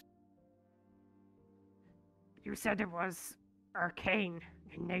 You said it was arcane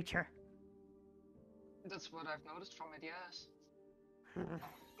in nature. That's what I've noticed from it, yes.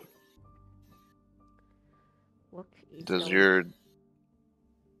 Look, Does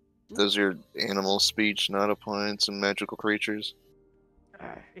your animal speech not apply to magical creatures?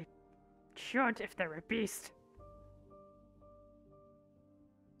 It should if they're a beast.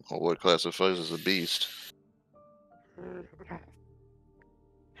 Well, what classifies as a beast?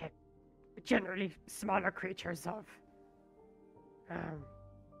 Generally smaller creatures of...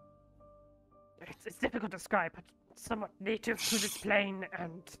 It's difficult to describe, but somewhat native to this plane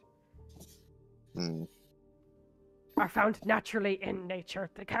and are found naturally in nature.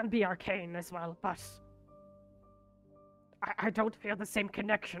 They can be arcane as well, but I don't feel the same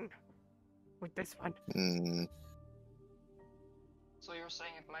connection with this one. So you're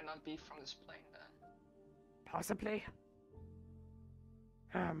saying it might not be from this plane then? Possibly.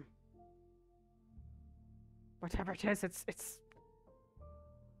 Whatever it is, it's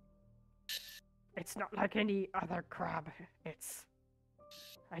not like any other crab.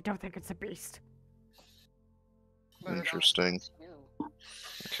 I don't think it's a beast. But Interesting. it you.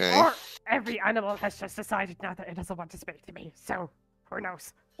 Okay. Or every animal has just decided now that it doesn't want to speak to me, so who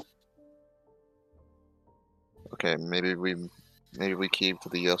knows? Okay, maybe we keep to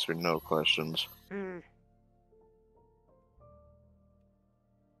the yes or no questions.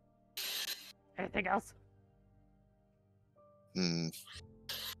 Anything else?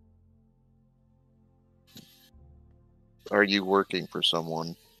 Are you working for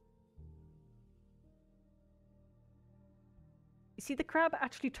someone? You see the crab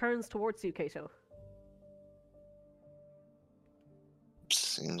actually turns towards you, Kato.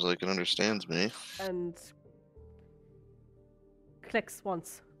 Seems like it understands me. And clicks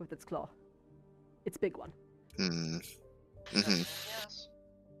once with its claw. Its big one. Yes.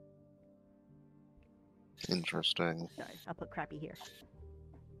 Interesting. Sorry, I'll put crappy here.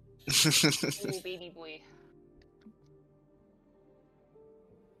 Oh, baby boy.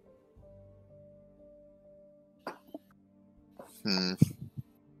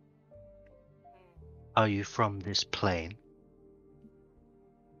 Are you from this plane?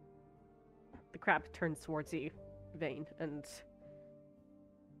 The crab turns towards you, Vayne, and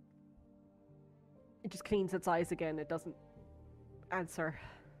it just cleans its eyes again. It doesn't answer.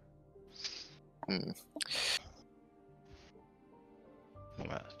 Well,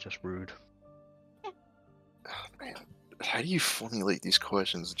 that's just rude. Man, how do you formulate these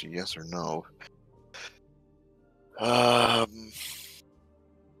questions into yes or no?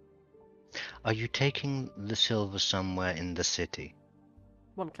 Are you taking the silver somewhere in the city?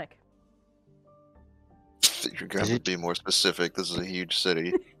 One click. You're going to be more specific. This is a huge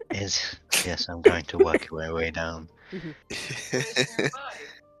city. Yes, I'm going to work my way down.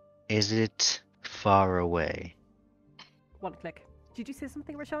 Is it far away? One click. Did you say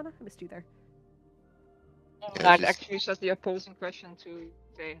something, Roshana? I missed you there. That actually says the opposing question to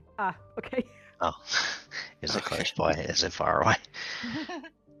Vayne. Ah, okay. Oh, is it close by? Is it far away?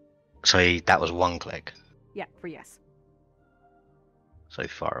 So that was one click. Yeah, for yes. So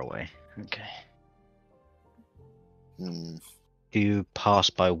far away. Okay. Hmm. Do you pass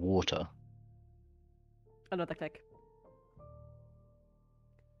by water? Another click.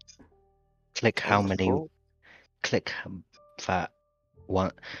 Click how many? Cool. Click that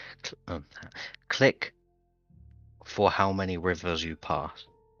one. Click for how many rivers you pass.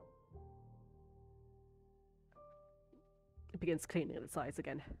 It begins cleaning its eyes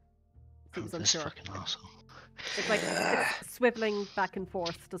again. Oh, Seems this unsure. fucking arsehole. It's like it's swiveling back and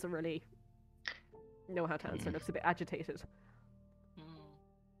forth. Doesn't really know how to answer. Looks a bit agitated.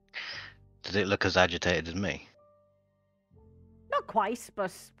 Does it look as agitated as me? Not quite,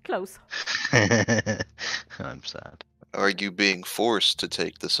 but close. I'm sad. Are you being forced to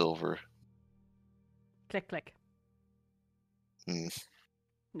take the silver? Click, click. Hmm.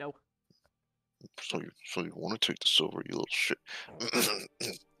 No. So you want to take the silver, you little shit.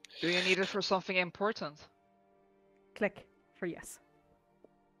 Do you need it for something important? Click for yes.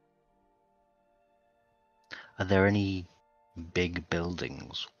 Are there any big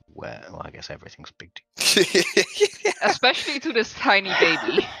buildings where, well, I guess everything's big. Especially to this tiny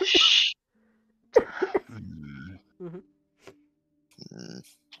baby. Hmm.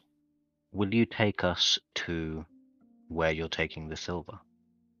 Will you take us to where you're taking the silver?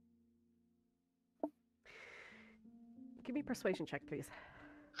 Give me a persuasion check, please.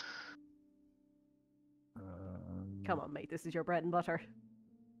 Come on, mate. This is your bread and butter.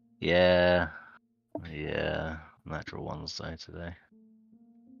 Yeah. Natural ones though today.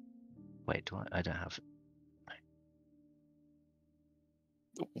 Wait, do I don't have.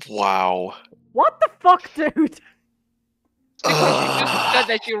 Wow. What the fuck, dude? Because you just said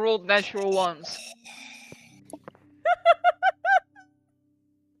that you rolled natural ones.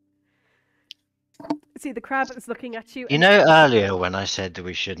 See, the crab is looking at you. You know, earlier when I said that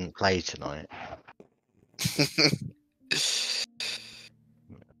we shouldn't play tonight.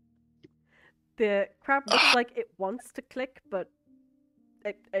 The crab looks like it wants to click, but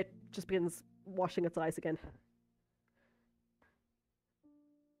it just begins washing its eyes again.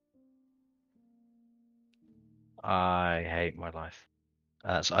 I hate my life.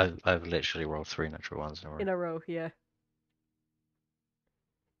 So I've literally rolled 3 natural ones in a row. In a row, yeah.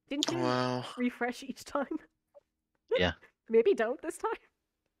 Didn't you Wow. refresh each time? Yeah. Maybe don't this time.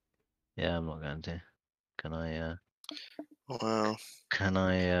 Yeah, I'm not going to. Can I? Wow. Can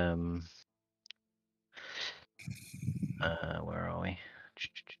I? Where are we?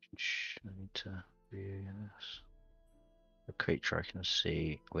 I need to view this. The creature I can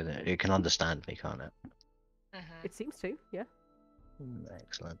see with it. It can understand me, can't it? It seems to, yeah.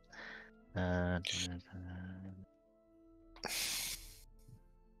 Excellent.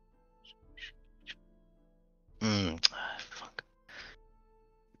 Fuck.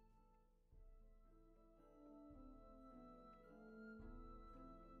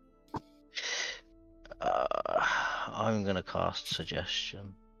 I'm gonna cast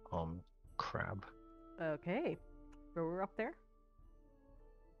suggestion on crab. Okay. So we're up there.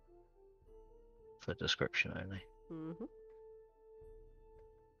 For description only. Mm-hmm.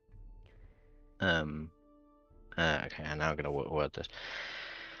 Okay, and now I'm gonna word this.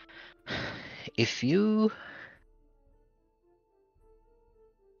 If you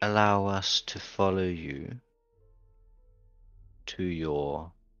allow us to follow you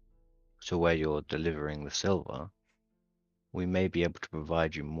to where you're delivering the silver, we may be able to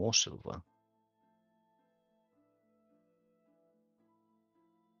provide you more silver.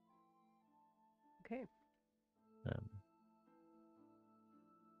 Okay.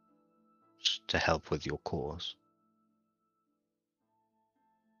 To help with your cause.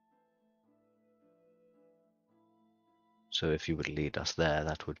 So if you would lead us there,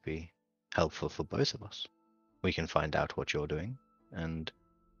 that would be helpful for both of us. We can find out what you're doing, and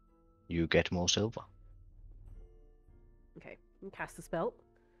you get more silver. Okay. And cast a spell.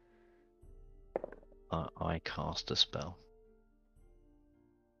 I cast a spell.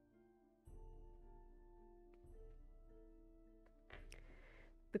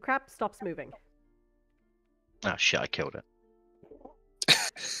 The crab stops moving. Oh shit, I killed it.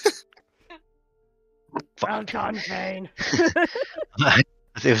 Well done, Vayne. I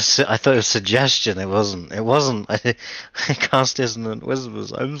thought it was suggestion. It wasn't. I cast Dissonant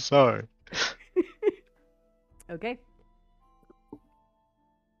Whispers. I'm sorry. Okay.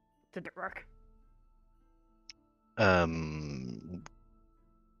 Did it work? I'm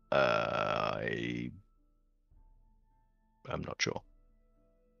not sure.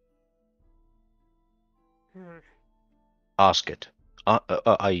 Ask it.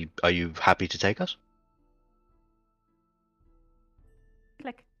 Are you happy to take us?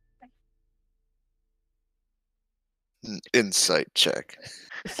 Click. Insight check.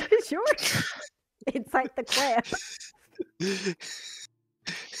 Sure. Inside the crab.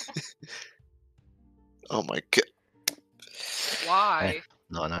 Oh my god. Why?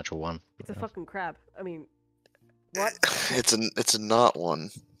 Not a natural one. It's a fucking crab. I mean, what? It's a not one.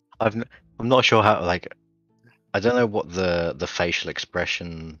 I'm not sure how, like, I don't know what the facial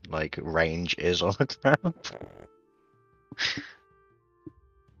expression like range is on a crab.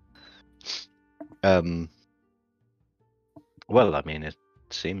 Well, I mean, it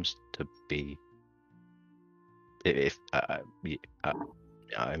seems to be. If I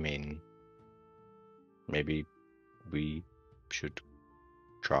mean, maybe we should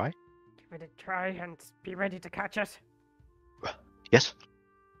try. Give it a try and be ready to catch it. Yes.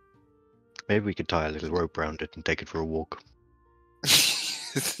 Maybe we could tie a little rope around it and take it for a walk.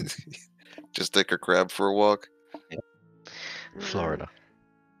 Just take a crab for a walk. Florida.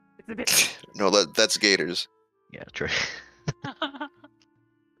 It's a bit. No, that's gators. Yeah, true.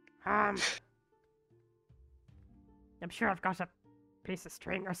 A sure I've got a piece of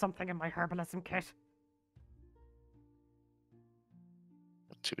string or something in my herbalism kit.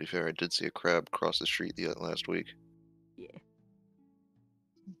 To be fair, I did see a crab cross the street last week. Yeah.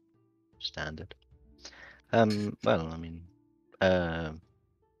 Standard. Well, I mean,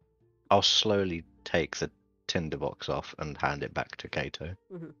 I'll slowly take the tinderbox off and hand it back to Kato.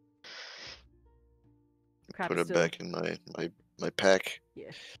 Mm-hmm. Crab Put is it still... back in my pack.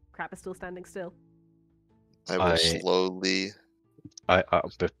 Yeah. Crab is still standing still. I will slowly.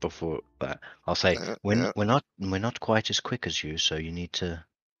 Before that, I'll say we're not quite as quick as you, so you need to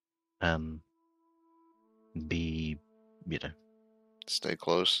be, Stay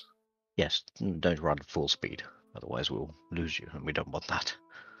close. yes, don't run full speed, otherwise we'll lose you, and we don't want that.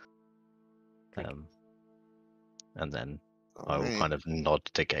 And then I will kind of nod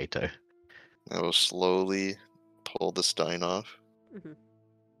to Kato. I will slowly pull the stein off. Mm-hmm.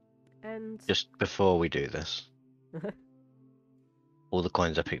 And Just before we do this, all the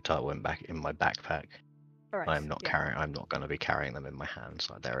coins I picked up went back in my backpack. all right. I'm not going to be carrying them in my hands.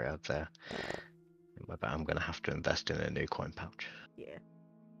 Like they're out there. In my bag. I'm going to have to invest in a new coin pouch. Yeah.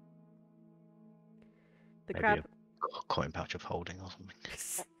 The Maybe crab. a coin pouch of holding or something.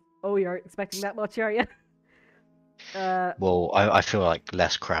 Oh, you're expecting that much, are you? Well, I feel like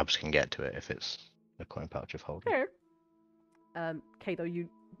less crabs can get to it if it's a coin pouch of holding. Fair. Kato, you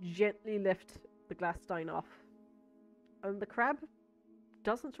gently lift the glass stein off, and the crab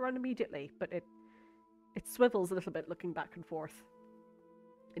doesn't run immediately, but it swivels a little bit, looking back and forth,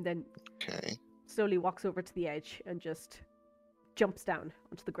 and then slowly walks over to the edge and just jumps down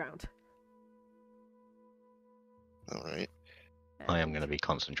onto the ground. All right. I am going to be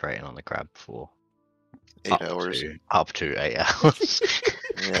concentrating on the crab for 8 hours. Up to 8 hours.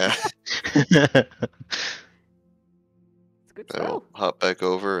 Yeah. It's a good I will spell. hop back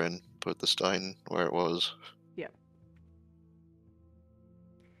over and put the stein where it was. Yeah.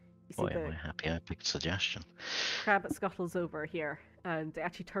 Boy, am I happy I picked suggestion. Crab scuttles over here and it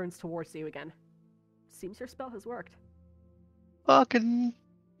actually turns towards you again. Seems your spell has worked. Fucking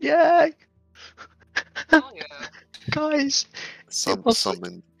yay! Oh yeah. Guys!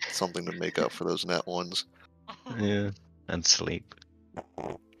 Something to make up for those nat ones. Yeah. And sleep.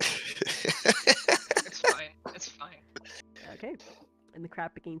 It's fine. It's fine. Okay. And the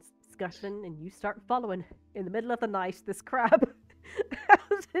crab begins scuttling and you start following. In the middle of the night, this crab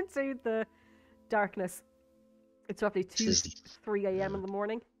out into the darkness. It's roughly 3 a.m. in the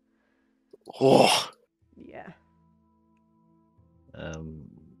morning. Oh. Yeah.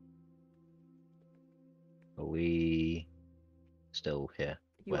 Are we still here?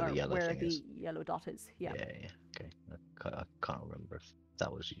 You where are the yellow where thing the is? yellow dot is. Yeah. Yeah. Okay. I can't remember if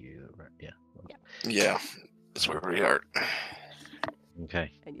that was you. Right? Yeah. Yeah, that's where we are.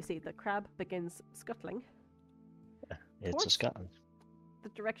 Okay. And you see the crab begins scuttling. It's Towards a Scotland. the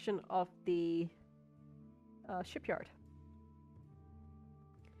direction of the shipyard.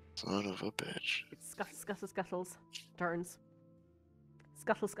 Son of a bitch. It scuttles, turns.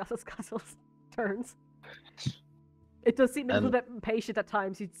 Scuttles, turns. It does seem a little bit impatient at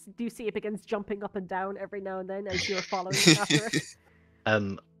times. You do see it begins jumping up and down every now and then as you're following after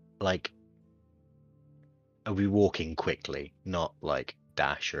it. Like, are we walking quickly? Not like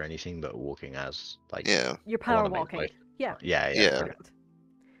dash or anything, but walking as like. Yeah. You're power walking. Yeah. Yeah.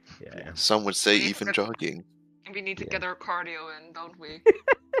 Some would say We even forgot- jogging. We need to get our cardio in, don't we?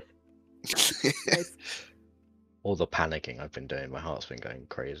 Nice. All the panicking I've been doing, my heart's been going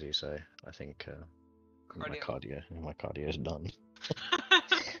crazy. So I think my cardio is done.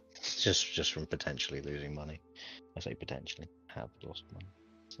 just from potentially losing money. I say potentially have lost money.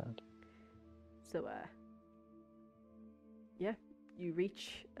 Sad. So, yeah, you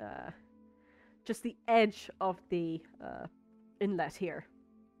reach just the edge of the inlet here.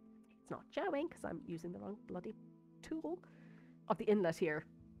 It's not showing because I'm using the wrong bloody tool of the inlet here.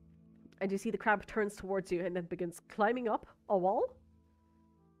 And you see the crab turns towards you and then begins climbing up a wall.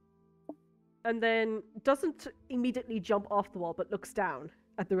 And then doesn't immediately jump off the wall, but looks down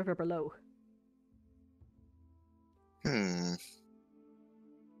at the river below. Can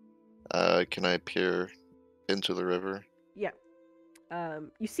I peer into the river? Yeah.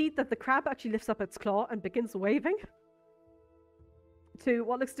 You see that the crab actually lifts up its claw and begins waving to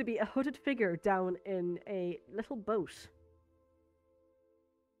what looks to be a hooded figure down in a little boat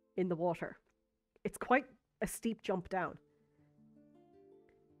in the water. It's quite a steep jump down.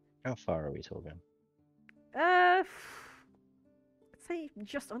 How far are we talking? I'd say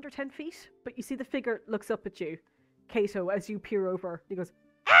just under 10 feet, but you see the figure looks up at you, Kato, as you peer over. He goes,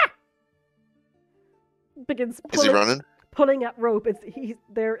 ah! Begins Is he running? pulling at rope.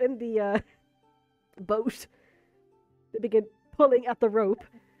 They're in the boat. They begin pulling at the rope,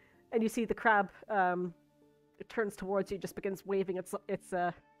 and you see the crab. It turns towards you, just begins waving its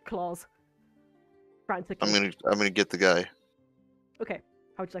claws frantically. I'm gonna get the guy. Okay,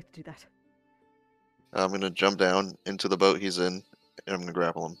 how would you like to do that? I'm gonna jump down into the boat he's in, and I'm gonna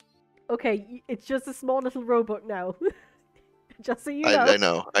grapple him. Okay, it's just a small little rowboat now. Just so you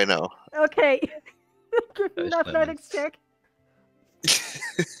know. I know. Okay. Give me Those an athletics check.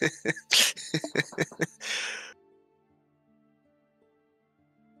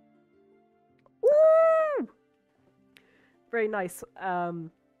 Woo! Very nice.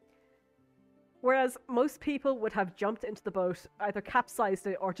 Whereas most people would have jumped into the boat, either capsized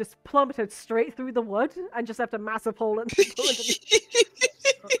it or just plummeted straight through the wood and just left a massive hole in the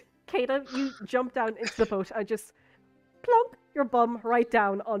boat. Kato, you jump down into the boat and just plonk your bum right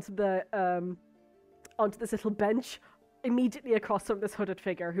down onto this little bench, immediately across from this hooded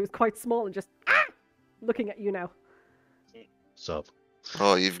figure who's quite small and just looking at you now. So,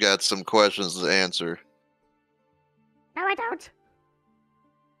 Oh, you've got some questions to answer. No, I don't.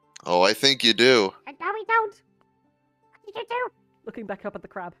 Oh, I think you do. And no, we don't. What did you do? Looking back up at the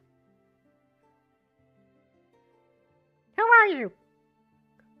crab. Who are you?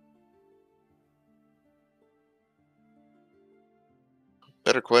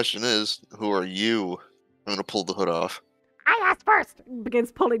 Better question is, who are you? I'm gonna pull the hood off. I asked first.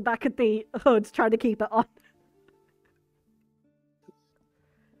 Begins pulling back at the hood, trying to keep it on.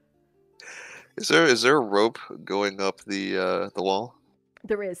 Is there a rope going up the wall?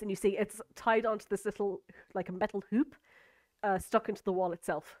 There is, and you see it's tied onto this little, like a metal hoop, stuck into the wall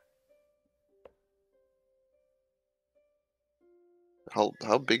itself.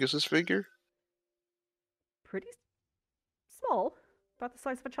 How big is this figure? Pretty small, about the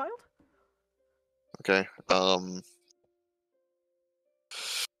size of a child. Okay.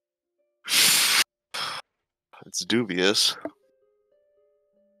 It's dubious.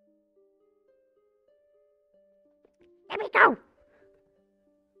 Let me go.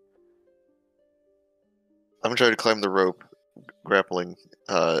 I'm gonna try to climb the rope, grappling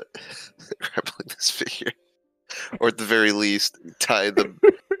this figure, or at the very least, tie them.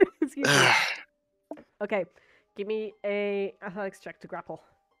 Excuse me. Okay, give me a athletics check to grapple.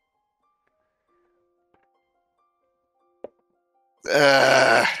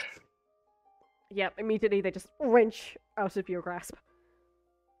 Yep, immediately they just wrench out of your grasp.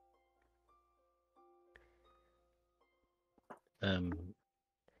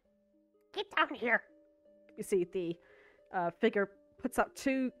 Get down here. You see the figure puts out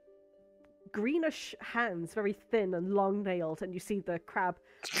two greenish hands, very thin and long-nailed, and you see the crab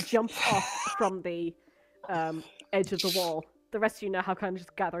jumps off from the edge of the wall. The rest of you now have kind of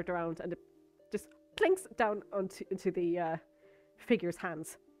just gathered around, and it just plinks down into the figure's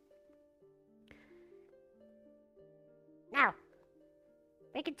hands. Now,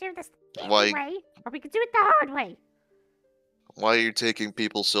 we can do this the Why- easy way, or we can do it the hard way. Why are you taking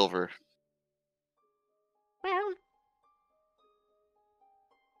people's silver? Well,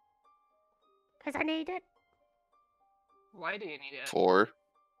 because I need it. Why do you need it? For?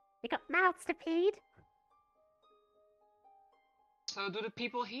 We got mouths to feed. So do the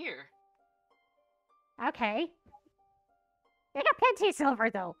people here. Okay. They got plenty of silver,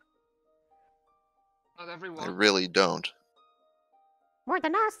 though. Not I everyone. really don't. More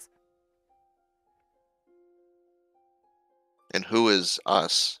than us. And who is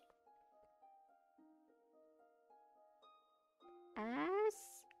us?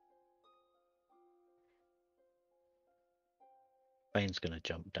 Us? Vayne's gonna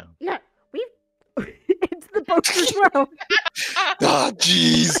jump down. Look, we've... Into the boat as well. Ah,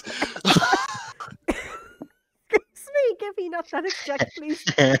 jeez. Excuse me, give me an athletics check, please.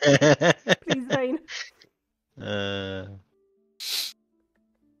 Please, Vayne.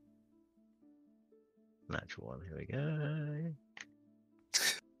 Natural one. Here we go.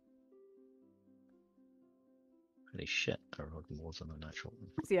 Holy shit! I rolled more than a natural one.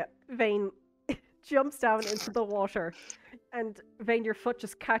 So yeah, Vayne jumps down into the water, and Vayne, your foot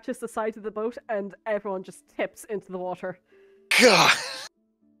just catches the side of the boat, and everyone just tips into the water. God.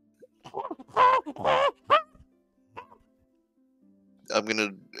 I'm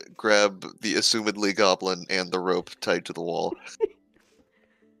gonna grab the assumedly goblin and the rope tied to the wall.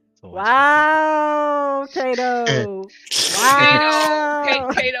 Wow, Kato! Wow!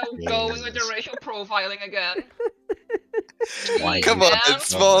 Kato going with the racial profiling again. Why Come you on,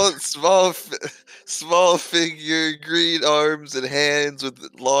 think- small figure, green arms and hands with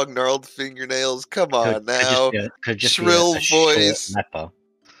long gnarled fingernails. Come on now, could just be shrill a short voice. leper.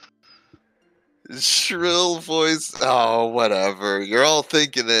 shrill voice. Oh, whatever. You're all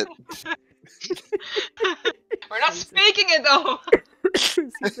thinking it. We're not not speaking it though.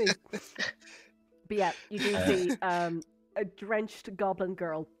 Excuse me. But yeah, you do see a drenched goblin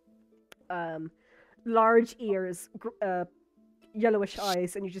girl, large ears, yellowish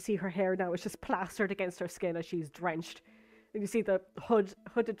eyes, and you just see her hair now is just plastered against her skin as she's drenched. And you see the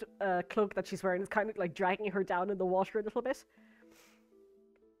hooded cloak that she's wearing is kind of like dragging her down in the water a little bit.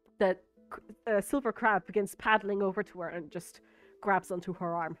 The silver crab begins paddling over to her and just grabs onto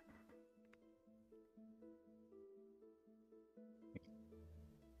her arm.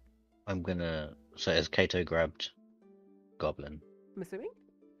 I'm gonna. So has Kato grabbed Goblin? I'm assuming?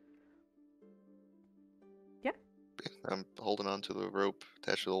 I'm holding on to the rope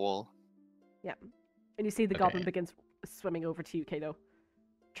attached to the wall. Yeah. And you see the Okay. goblin begins swimming over to you, Kato.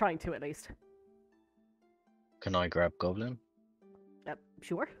 Trying to, at least. Can I grab Goblin?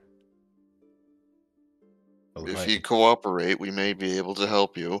 Sure. Oh, If right. you cooperate, we may be able to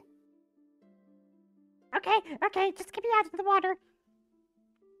help you. Okay, just get me out of the water.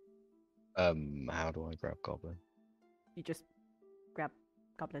 How do I grab Goblin? You just grab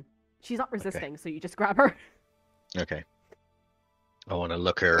goblin. She's not resisting, so you just grab her. Okay. I want to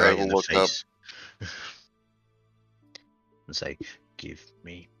look her I right will in the look up. face and say, "Give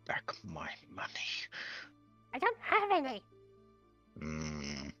me back my money." I don't have any.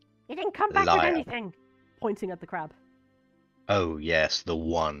 Mm. You didn't come back with Liar. anything. Pointing at the crab. Oh yes, the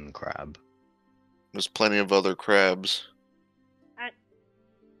one crab. There's plenty of other crabs.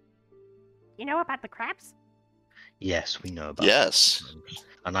 You know about the crabs? Yes, we know about. Yes. Crabs.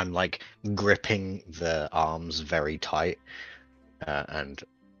 And I'm like gripping the arms very tight, and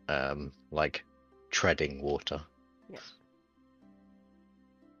like treading water.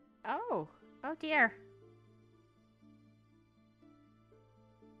 Oh dear.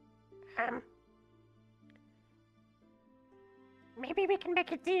 Maybe we can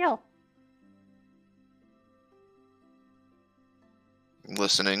make a deal.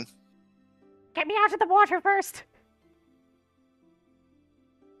 Listening. Get me out of the water first.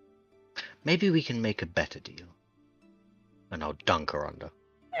 Maybe we can make a better deal. And I'll dunk her under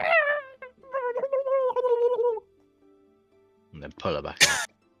and then pull her back out.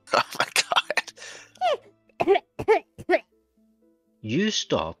 Oh my god. You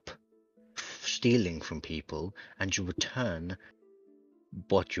stop stealing from people and you return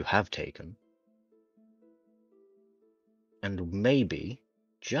what you have taken. And maybe,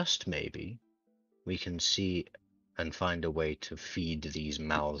 just maybe, we can see and find a way to feed these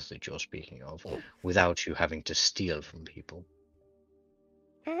mouths that you're speaking of without you having to steal from people.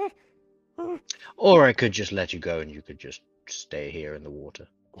 Or I could just let you go and you could just stay here in the water.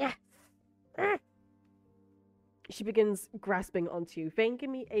 She begins grasping onto you. Vayne, give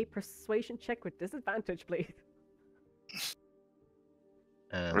me a persuasion check with disadvantage, please.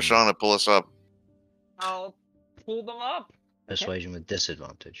 Roshana, pull us up. I'll pull them up. Persuasion with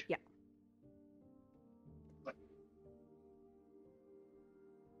disadvantage. Yeah.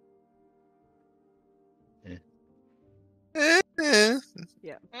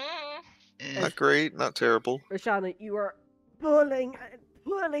 Yeah. Mm. Not great, not terrible. Roshana, you are pulling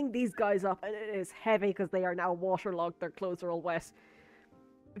these guys up, and it is heavy because they are now waterlogged. Their clothes are all wet.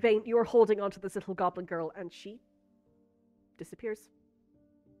 Vayne, you are holding onto this little goblin girl, and she disappears.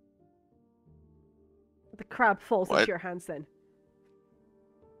 The crab falls What? into your hands then.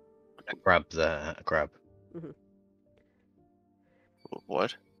 Grab the crab.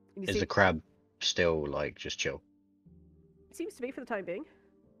 What? You Is see, the crab still like just chill? it seems to be for the time being.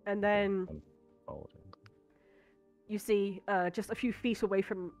 And then Oh, you see, just a few feet away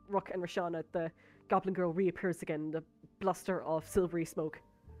from Rook and Roshana, the goblin girl reappears again in the bluster of silvery smoke.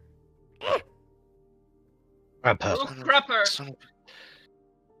 grab her. Rook, grab her. Son of-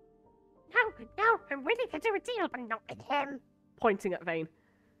 No, I'm ready to do a deal, but not with him. Pointing at Vayne.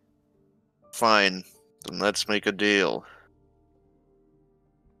 Fine. Then let's make a deal.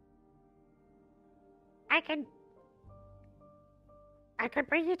 I could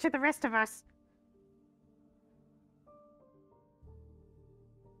bring you to the rest of us.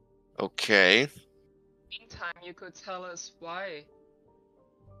 Okay. Meantime, you could tell us why.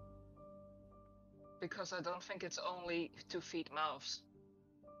 Because I don't think it's only to feed mouths.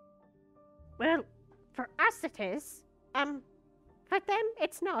 Well, for us it is. For them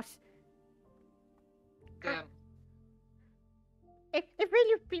it's not. Damn. It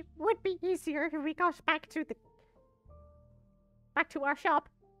really would be easier if we got back to our shop.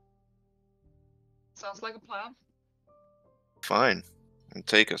 Sounds like a plan. Fine. And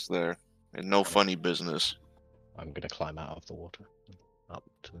take us there. And no funny business. I'm gonna climb out of the water up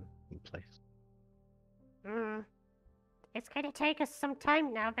to the place. It's gonna take us some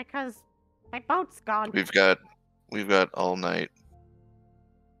time now because my boat's gone. We've got We've got all night.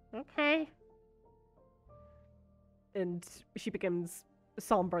 Okay. And she begins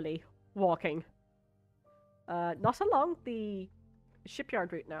somberly walking. Not along the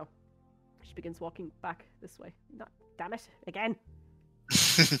shipyard route now. She begins walking back this way. Not, damn it, again.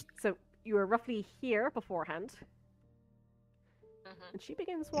 So you were roughly here beforehand. And she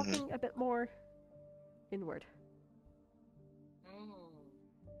begins walking a bit more inward.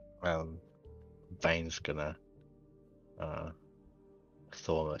 Vayne's gonna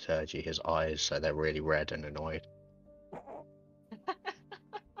thaumaturgy his eyes so they're really red and annoyed.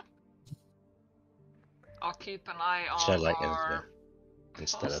 I'll keep an eye on So like our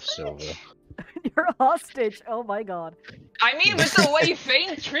instead of hostage? silver. You're a hostage. Oh my god. I mean, with the way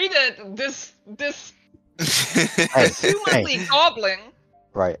Vayne treated this Hey, assumedly goblin.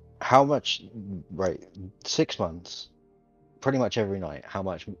 Right. How much? Right. 6 months. Pretty much every night. How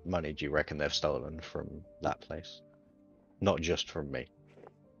much money do you reckon they've stolen from that place? Not just from me.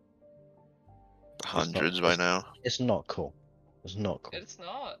 Hundreds by now. It's not cool. It's not cool. It's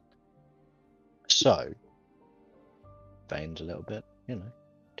not. So, Vayne's a little bit,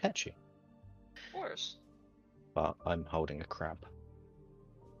 touchy. Of course. But I'm holding a crab.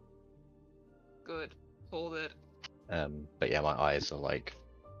 Good. Hold it. But yeah, my eyes are like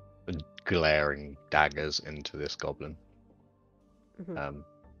glaring daggers into this goblin.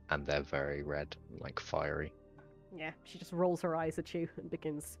 And they're very red, like fiery. Yeah, she just rolls her eyes at you and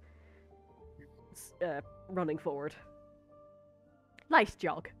begins running forward. Light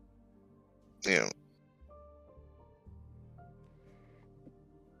jog. Yeah.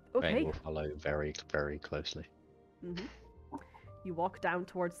 Okay. Vayne will follow very, very closely. You walk down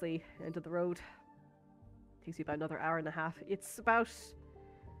towards the end of the road. Takes you about another hour and a half. It's about,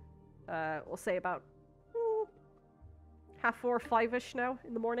 we'll say about 4:30, 5-ish now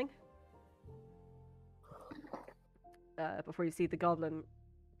in the morning. Before you see the goblin,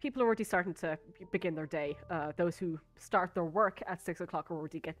 people are already starting to begin their day. Those who start their work at 6 o'clock are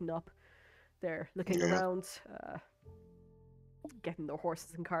already getting up. They're looking around, getting their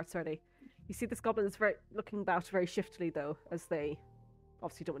horses and carts ready. You see this goblin is looking about very shiftily, though, as they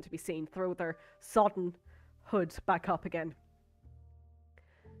obviously don't want to be seen. Throw their sodden hood back up again.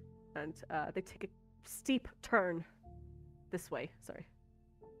 And they take a steep turn this way. Sorry.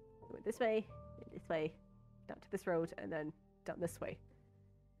 They went this way, down to this road, and then down this way.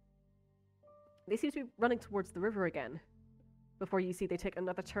 They seem to be running towards the river again, before you see they take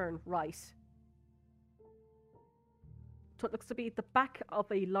another turn right. To what looks to be the back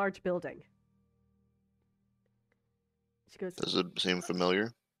of a large building. She goes, Does it seem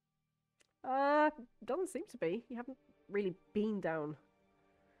familiar? Doesn't seem to be. You haven't really been down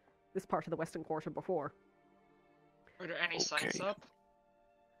this part of the Western Quarter before. Are there any signs up?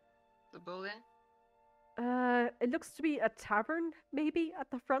 The building? It looks to be a tavern, maybe, at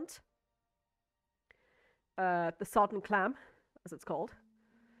the front. The Sodden Clam, as it's called.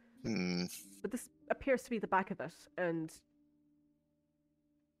 But this appears to be the back of it, and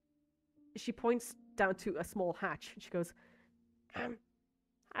she points down to a small hatch. She goes,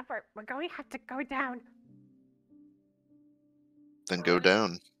 we're going to have to go down. Then go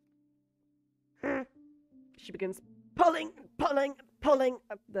down. She begins pulling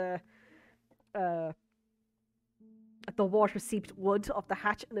at the water-seeped wood of the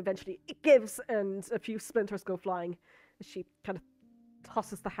hatch, and eventually it gives, and a few splinters go flying. She kind of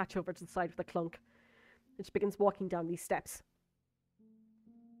tosses the hatch over to the side with a clunk, and she begins walking down these steps.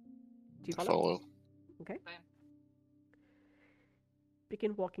 Do you follow? Okay.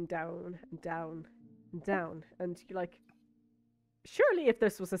 Begin walking down and down and down, and you're like, surely if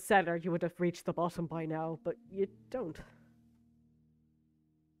this was a cellar, you would have reached the bottom by now, but you don't.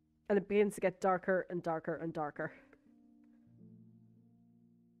 And it begins to get darker and darker and darker.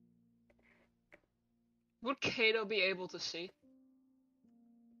 Would Kato be able to see?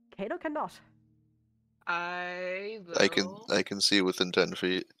 Kato cannot. I can see within 10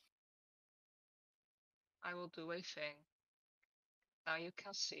 feet. I will do a thing. Now you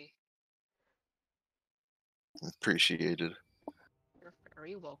can see. Appreciated. You're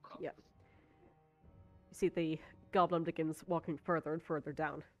very welcome. Yeah. You see the goblin begins walking further and further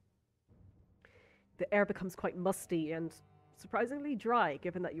down. The air becomes quite musty and surprisingly dry,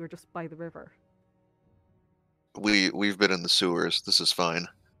 given that you were just by the river. We've been in the sewers. This is fine.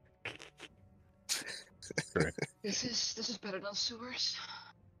 This is better than sewers.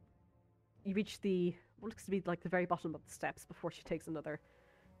 You reach what looks to be like the very bottom of the steps before she takes another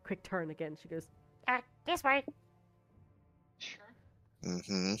quick turn again. She goes, This way. Sure.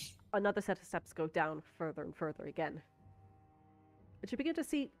 Another set of steps go down further and further again. And you begin to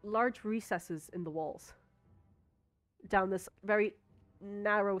see large recesses in the walls. down this very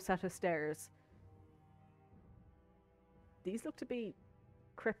narrow set of stairs. These look to be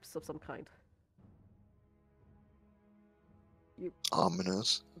crypts of some kind. You're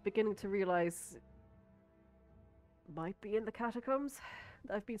Ominous. beginning to realize might be in the catacombs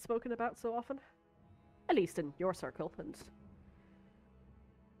that have been spoken about so often. At least in your circle and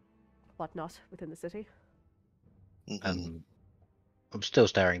whatnot within the city. Mhm. I'm still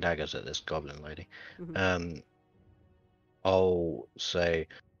staring daggers at this goblin lady. Mhm. I'll say,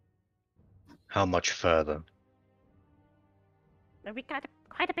 how much further? We got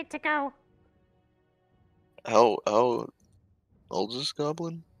quite a bit to go. How old is this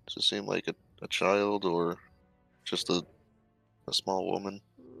goblin? Does it seem like a child or just a small woman?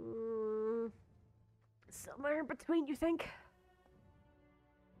 Somewhere in between, you think?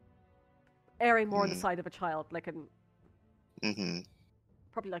 Erring more on the Hmm. side of a child, like an Mm-hmm.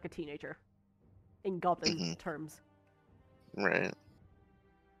 probably like a teenager, in goblin Mhm. terms. Right.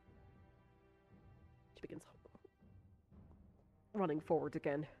 She begins running forward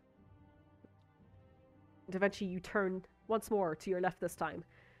again. And eventually you turn once more to your left this time,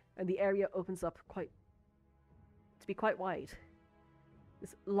 and the area opens up to be quite wide.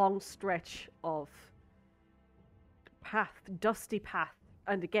 This long stretch of path, dusty path,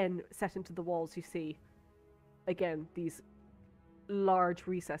 and again, set into the walls you see, again, these large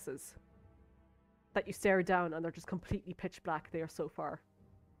recesses that you stare down and they're just completely pitch black. They are so far.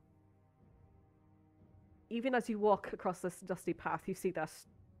 Even as you walk across this dusty path, you see that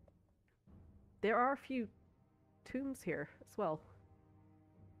there are a few tombs here as well.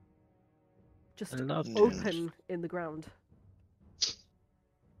 Just Lovely. open in the ground.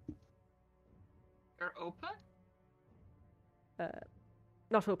 They're open?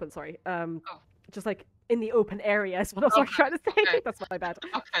 Not open, sorry. Oh. Just like in the open area is what I was Okay, trying to say. okay. That's my bad.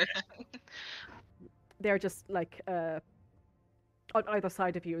 Okay. They're just like on either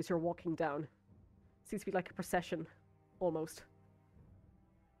side of you as you're walking down. Seems to be like a procession, almost.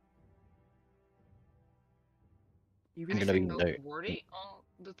 You really Anything gonna be noteworthy on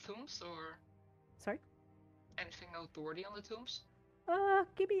the tombs, or Sorry? anything noteworthy on the tombs?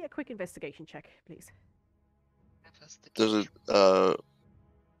 Give me a quick investigation check, please. Does it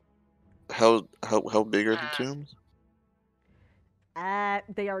how big are the tombs?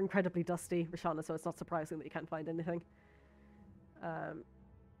 They are incredibly dusty, Roshana, so it's not surprising that you can't find anything.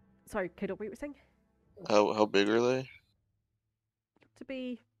 Sorry, Kato, what were you saying? How big are they? To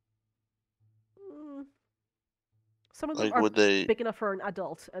be... some of them Like, are would they? big enough for an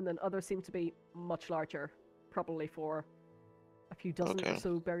adult, and then others seem to be much larger, probably for a few dozen or Okay.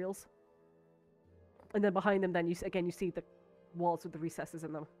 so burials. And then behind them, then you see the walls with the recesses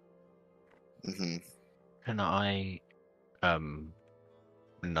in them. Mm-hmm. Can I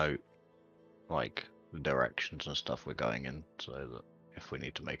note like the directions and stuff we're going in, so that if we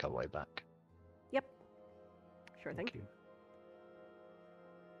need to make our way back? Yep. Sure thing. Thank you.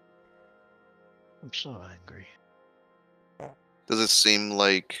 I'm so angry. Does it seem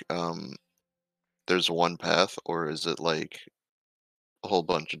like there's one path, or is it like a whole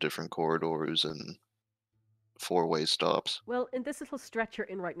bunch of different corridors and four-way stops? Well, in this little stretch you're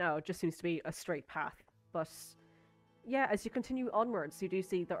in right now, it just seems to be a straight path. But yeah, as you continue onwards, you do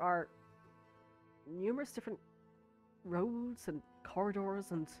see there are numerous different roads and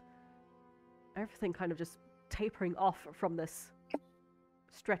corridors and everything kind of just tapering off from this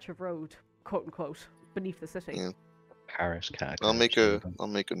stretch of road, quote unquote, beneath the city. Yeah. Paris cat. I'll make a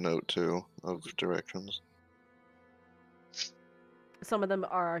note too of directions. Some of them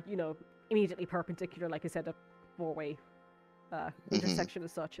are, immediately perpendicular, like I said, a four-way intersection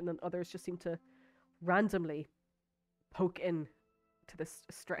as such, and then others just seem to randomly poke in to this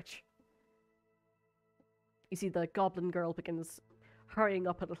stretch. You see the goblin girl begins hurrying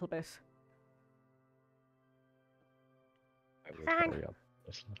up a little bit.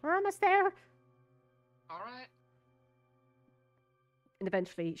 We're almost there. Alright. And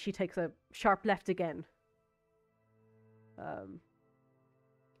eventually she takes a sharp left again.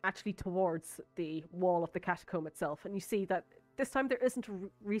 Actually towards the wall of the catacomb itself. And you see that this time there isn't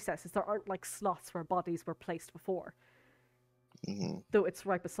recesses. There aren't like slots where bodies were placed before. Mm-hmm. Though it's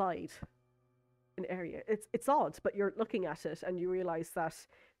right beside an area. It's odd, but you're looking at it and you realize that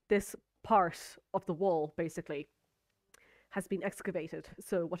this part of the wall, basically, has been excavated.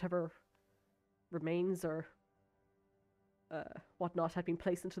 So whatever remains or whatnot had been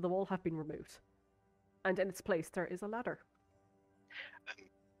placed into the wall have been removed. And in its place, there is a ladder.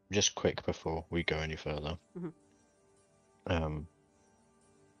 Just quick before we go any further. Mhm.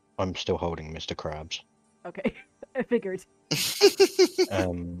 I'm still holding Mr. Krabs. Okay, I figured.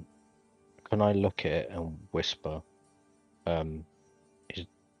 Can I look at it and whisper, is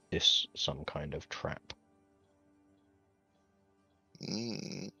this some kind of trap?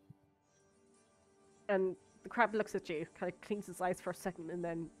 Mm. And the crab looks at you, kind of cleans his eyes for a second, and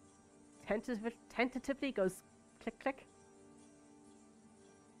then tentatively goes click click.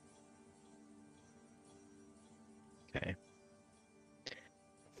 Okay.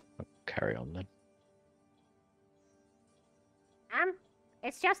 I'll carry on then.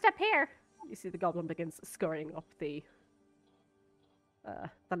 It's just up here. You see the goblin begins scurrying up the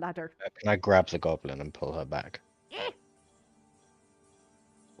ladder. Can I grab the goblin and pull her back? Eh.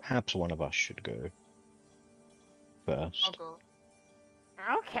 Perhaps one of us should go I'll first. go.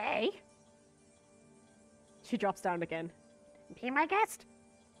 Okay. She drops down again. Be my guest.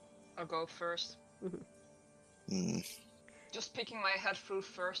 I'll go first. Mm. Just peeking my head through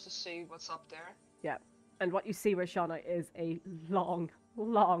first to see what's up there. Yeah. And what you see, Roshana, is a long,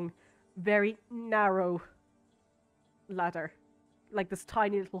 very narrow ladder. Like this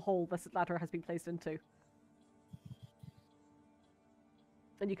tiny little hole this ladder has been placed into.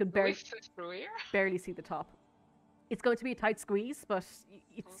 And you can Do we fit through here? barely see the top. It's going to be a tight squeeze, but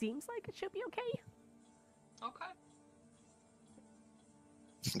it seems like it should be okay. Okay.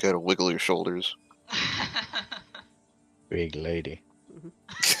 You gotta wiggle your shoulders. Big lady.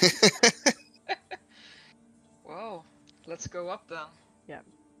 Well, let's go up then. Yeah.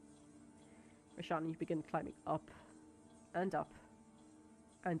 Roshana, you begin climbing up, and up,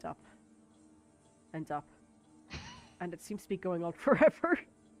 and up, and up. And it seems to be going on forever.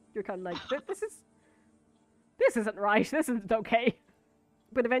 You're kind of like, this isn't right, this isn't okay.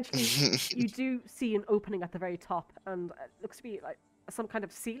 But eventually, you do see an opening at the very top, and it looks to be like some kind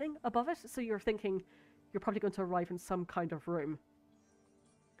of ceiling above it, so you're thinking you're probably going to arrive in some kind of room.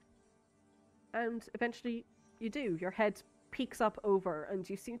 And eventually, you do. Your head peeks up over, and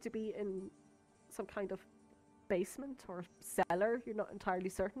you seem to be in some kind of basement or cellar. You're not entirely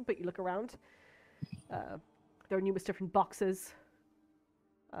certain, but you look around. There are numerous different boxes,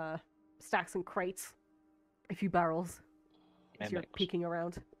 stacks and crates, a few barrels. As you're Mimics. peeking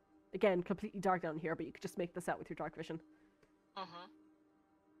around. Again, completely dark down here, but you could just make this out with your dark vision. Uh-huh.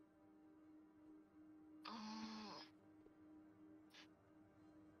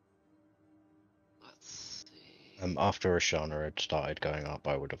 Let's see. After Roshana had started going up,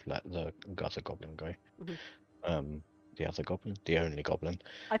 I would have let the other goblin go. The other goblin? The only goblin.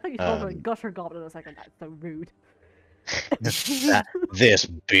 I thought you called her a gutter goblin. I was like, oh, that's so rude. This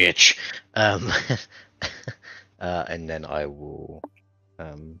bitch. And then I will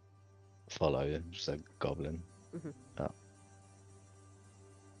follow the goblin up.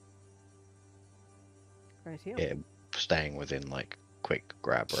 Right here. Yeah, staying within like quick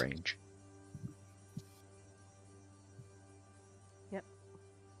grab range. Yep.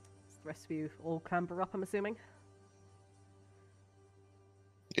 The rest of you all clamber up, I'm assuming.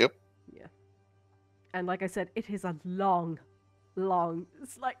 Yep. Yeah. And like I said, it is a long,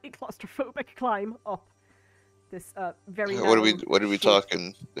 slightly claustrophobic climb up this very narrow What are we chute.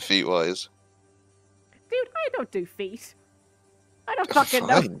 talking feet wise? Dude, I don't do feet. I don't fucking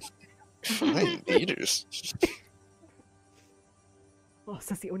know. Fine, meters. Oh, so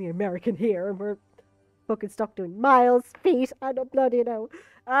that's the only American here, and we're fucking stuck doing miles, feet. I don't bloody know.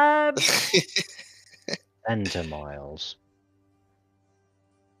 Centimiles.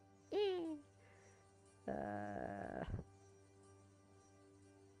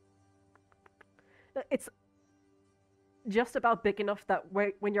 It's just about big enough that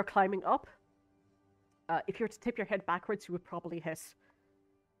when you're climbing up, if you were to tip your head backwards, you would probably hiss.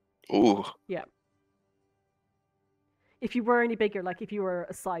 Ooh. Yeah. If you were any bigger, like if you were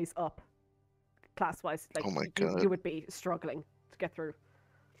a size up, class-wise, like Oh my you God. would be struggling to get through.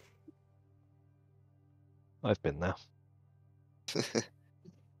 I've been there.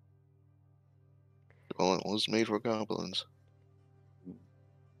 Well, it was made for goblins. At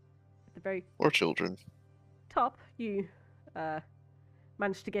the very Or children. top, you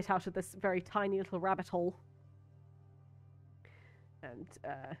manage to get out of this very tiny little rabbit hole. And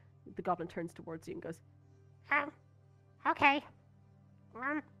the goblin turns towards you and goes, Okay.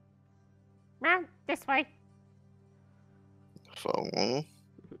 This way. Follow.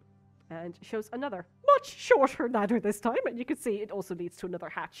 and shows another much shorter ladder this time, and you can see it also leads to another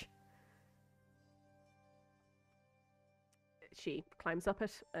hatch. She climbs up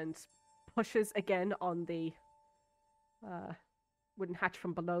it and pushes again on the wooden hatch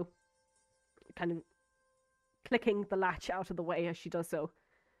from below, kind of clicking the latch out of the way as she does so.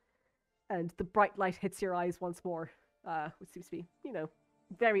 And the bright light hits your eyes once more, which seems to be, you know,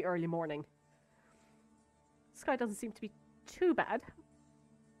 very early morning. The sky doesn't seem to be too bad.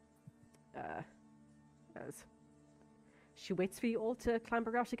 As she waits for you all to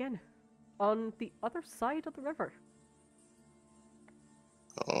clamber out again. On the other side of the river.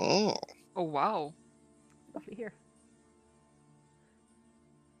 Oh. Oh wow. Lovely here.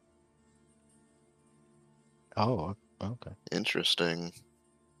 Oh, okay. Interesting.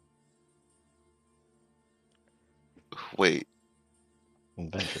 Wait.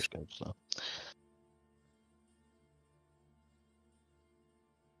 Adventurous goes though.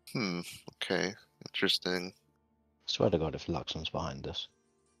 Okay. Interesting. Swear to God, if Luxon's behind this,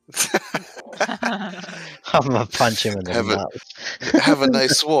 I'm gonna punch him in the nuts. Have a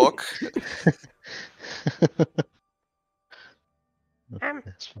nice walk.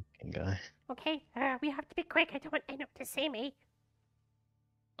 This fucking guy. Okay, we have to be quick. I don't want anyone to see me.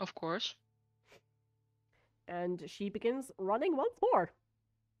 Of course. And she begins running once more.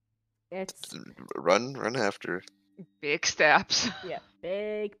 It's Run after. Big steps. yeah,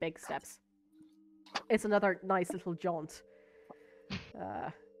 big steps. It's another nice little jaunt.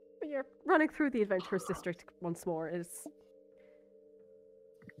 When you're running through the adventurous district once more, is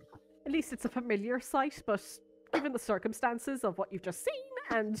at least it's a familiar sight, but given the circumstances of what you've just seen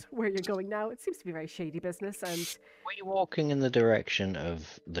and where you're going now, it seems to be very shady business. And Were you walking in the direction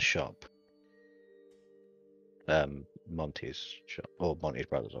of the shop? Monty's shop, or Monty's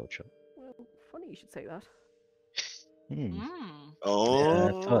brother's old shop. well, funny you should say that. Hmm. Oh.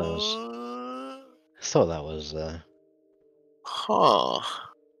 I thought that was. Huh.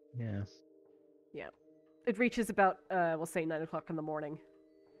 Yeah. It reaches about, we'll say 9 o'clock in the morning.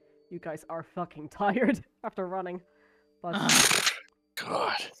 You guys are fucking tired after running. But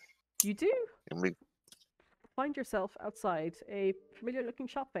God. you do And we find yourself outside a familiar looking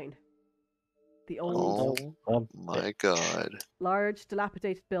shop, Vayne. The old, my God. large,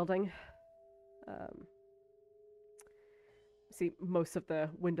 dilapidated building. See, most of the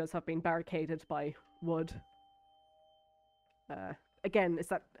windows have been barricaded by wood. Again, it's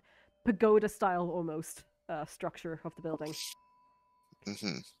that pagoda style almost structure of the building.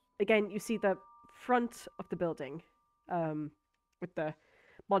 Mm-hmm. Again, you see the front of the building with the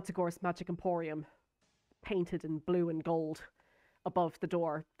Montegor's Magic Emporium painted in blue and gold above the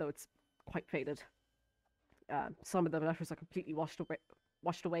door, though it's quite faded. Some of the letters are completely washed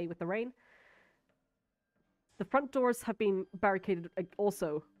away with the rain. The front doors have been barricaded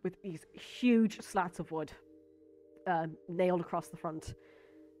also with these huge slats of wood nailed across the front.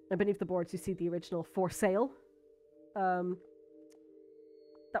 And beneath the boards, you see the original "for sale" that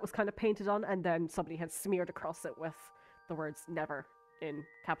was kind of painted on, and then somebody had smeared across it with the words "never" in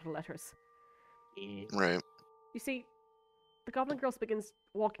capital letters. Right. You see, the Goblin Girl begins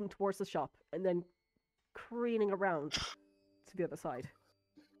walking towards the shop and then careening around to the other side.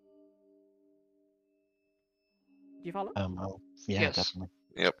 Do you follow? Yeah, Yes. definitely.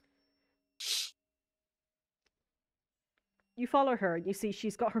 Yep. You follow her, and you see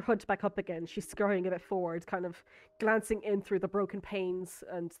she's got her hood back up again. She's scurrying a bit forward, kind of glancing in through the broken panes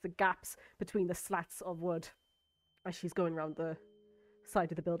and the gaps between the slats of wood as she's going around the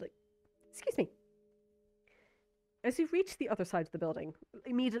side of the building. Excuse me. As you reach the other side of the building,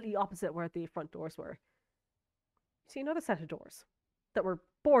 immediately opposite where the front doors were, you see another set of doors that were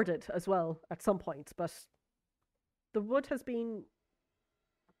boarded as well at some point, but the wood has been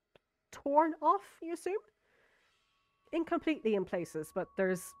torn off, you assume? Incompletely in places, but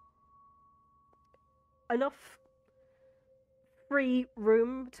there's enough free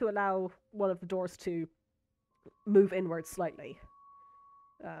room to allow one of the doors to move inward slightly.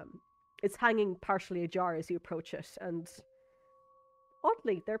 It's hanging partially ajar as you approach it, and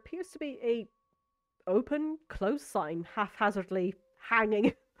oddly, there appears to be a open close sign haphazardly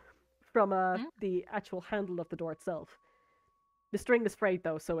hanging from the actual handle of the door itself. The string is frayed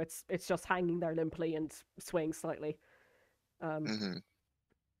though, so it's just hanging there limply and swaying slightly. Mm-hmm. And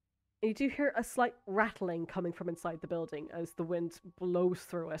you do hear a slight rattling coming from inside the building as the wind blows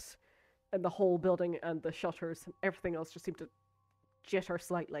through it, and the whole building and the shutters and everything else just seem to jitter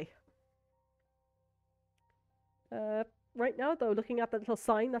slightly. Right now, though, looking at the little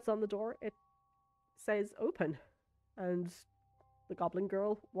sign that's on the door, it says open. And the Goblin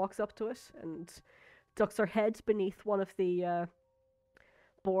Girl walks up to it and ducks her head beneath one of the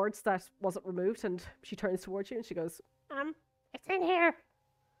boards that wasn't removed, and she turns towards you and she goes, It's in here.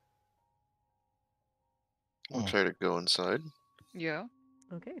 I'll try to go inside. Yeah.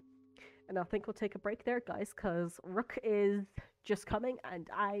 okay. And I think we'll take a break there, guys, because Rook is just coming and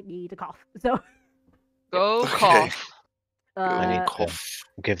I need a cough. So, Go Okay. cough. I need to Cough.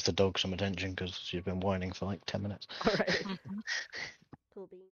 give the dog some attention because she's been whining for like 10 minutes. all right. Mhm. Cool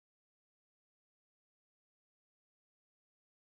beans.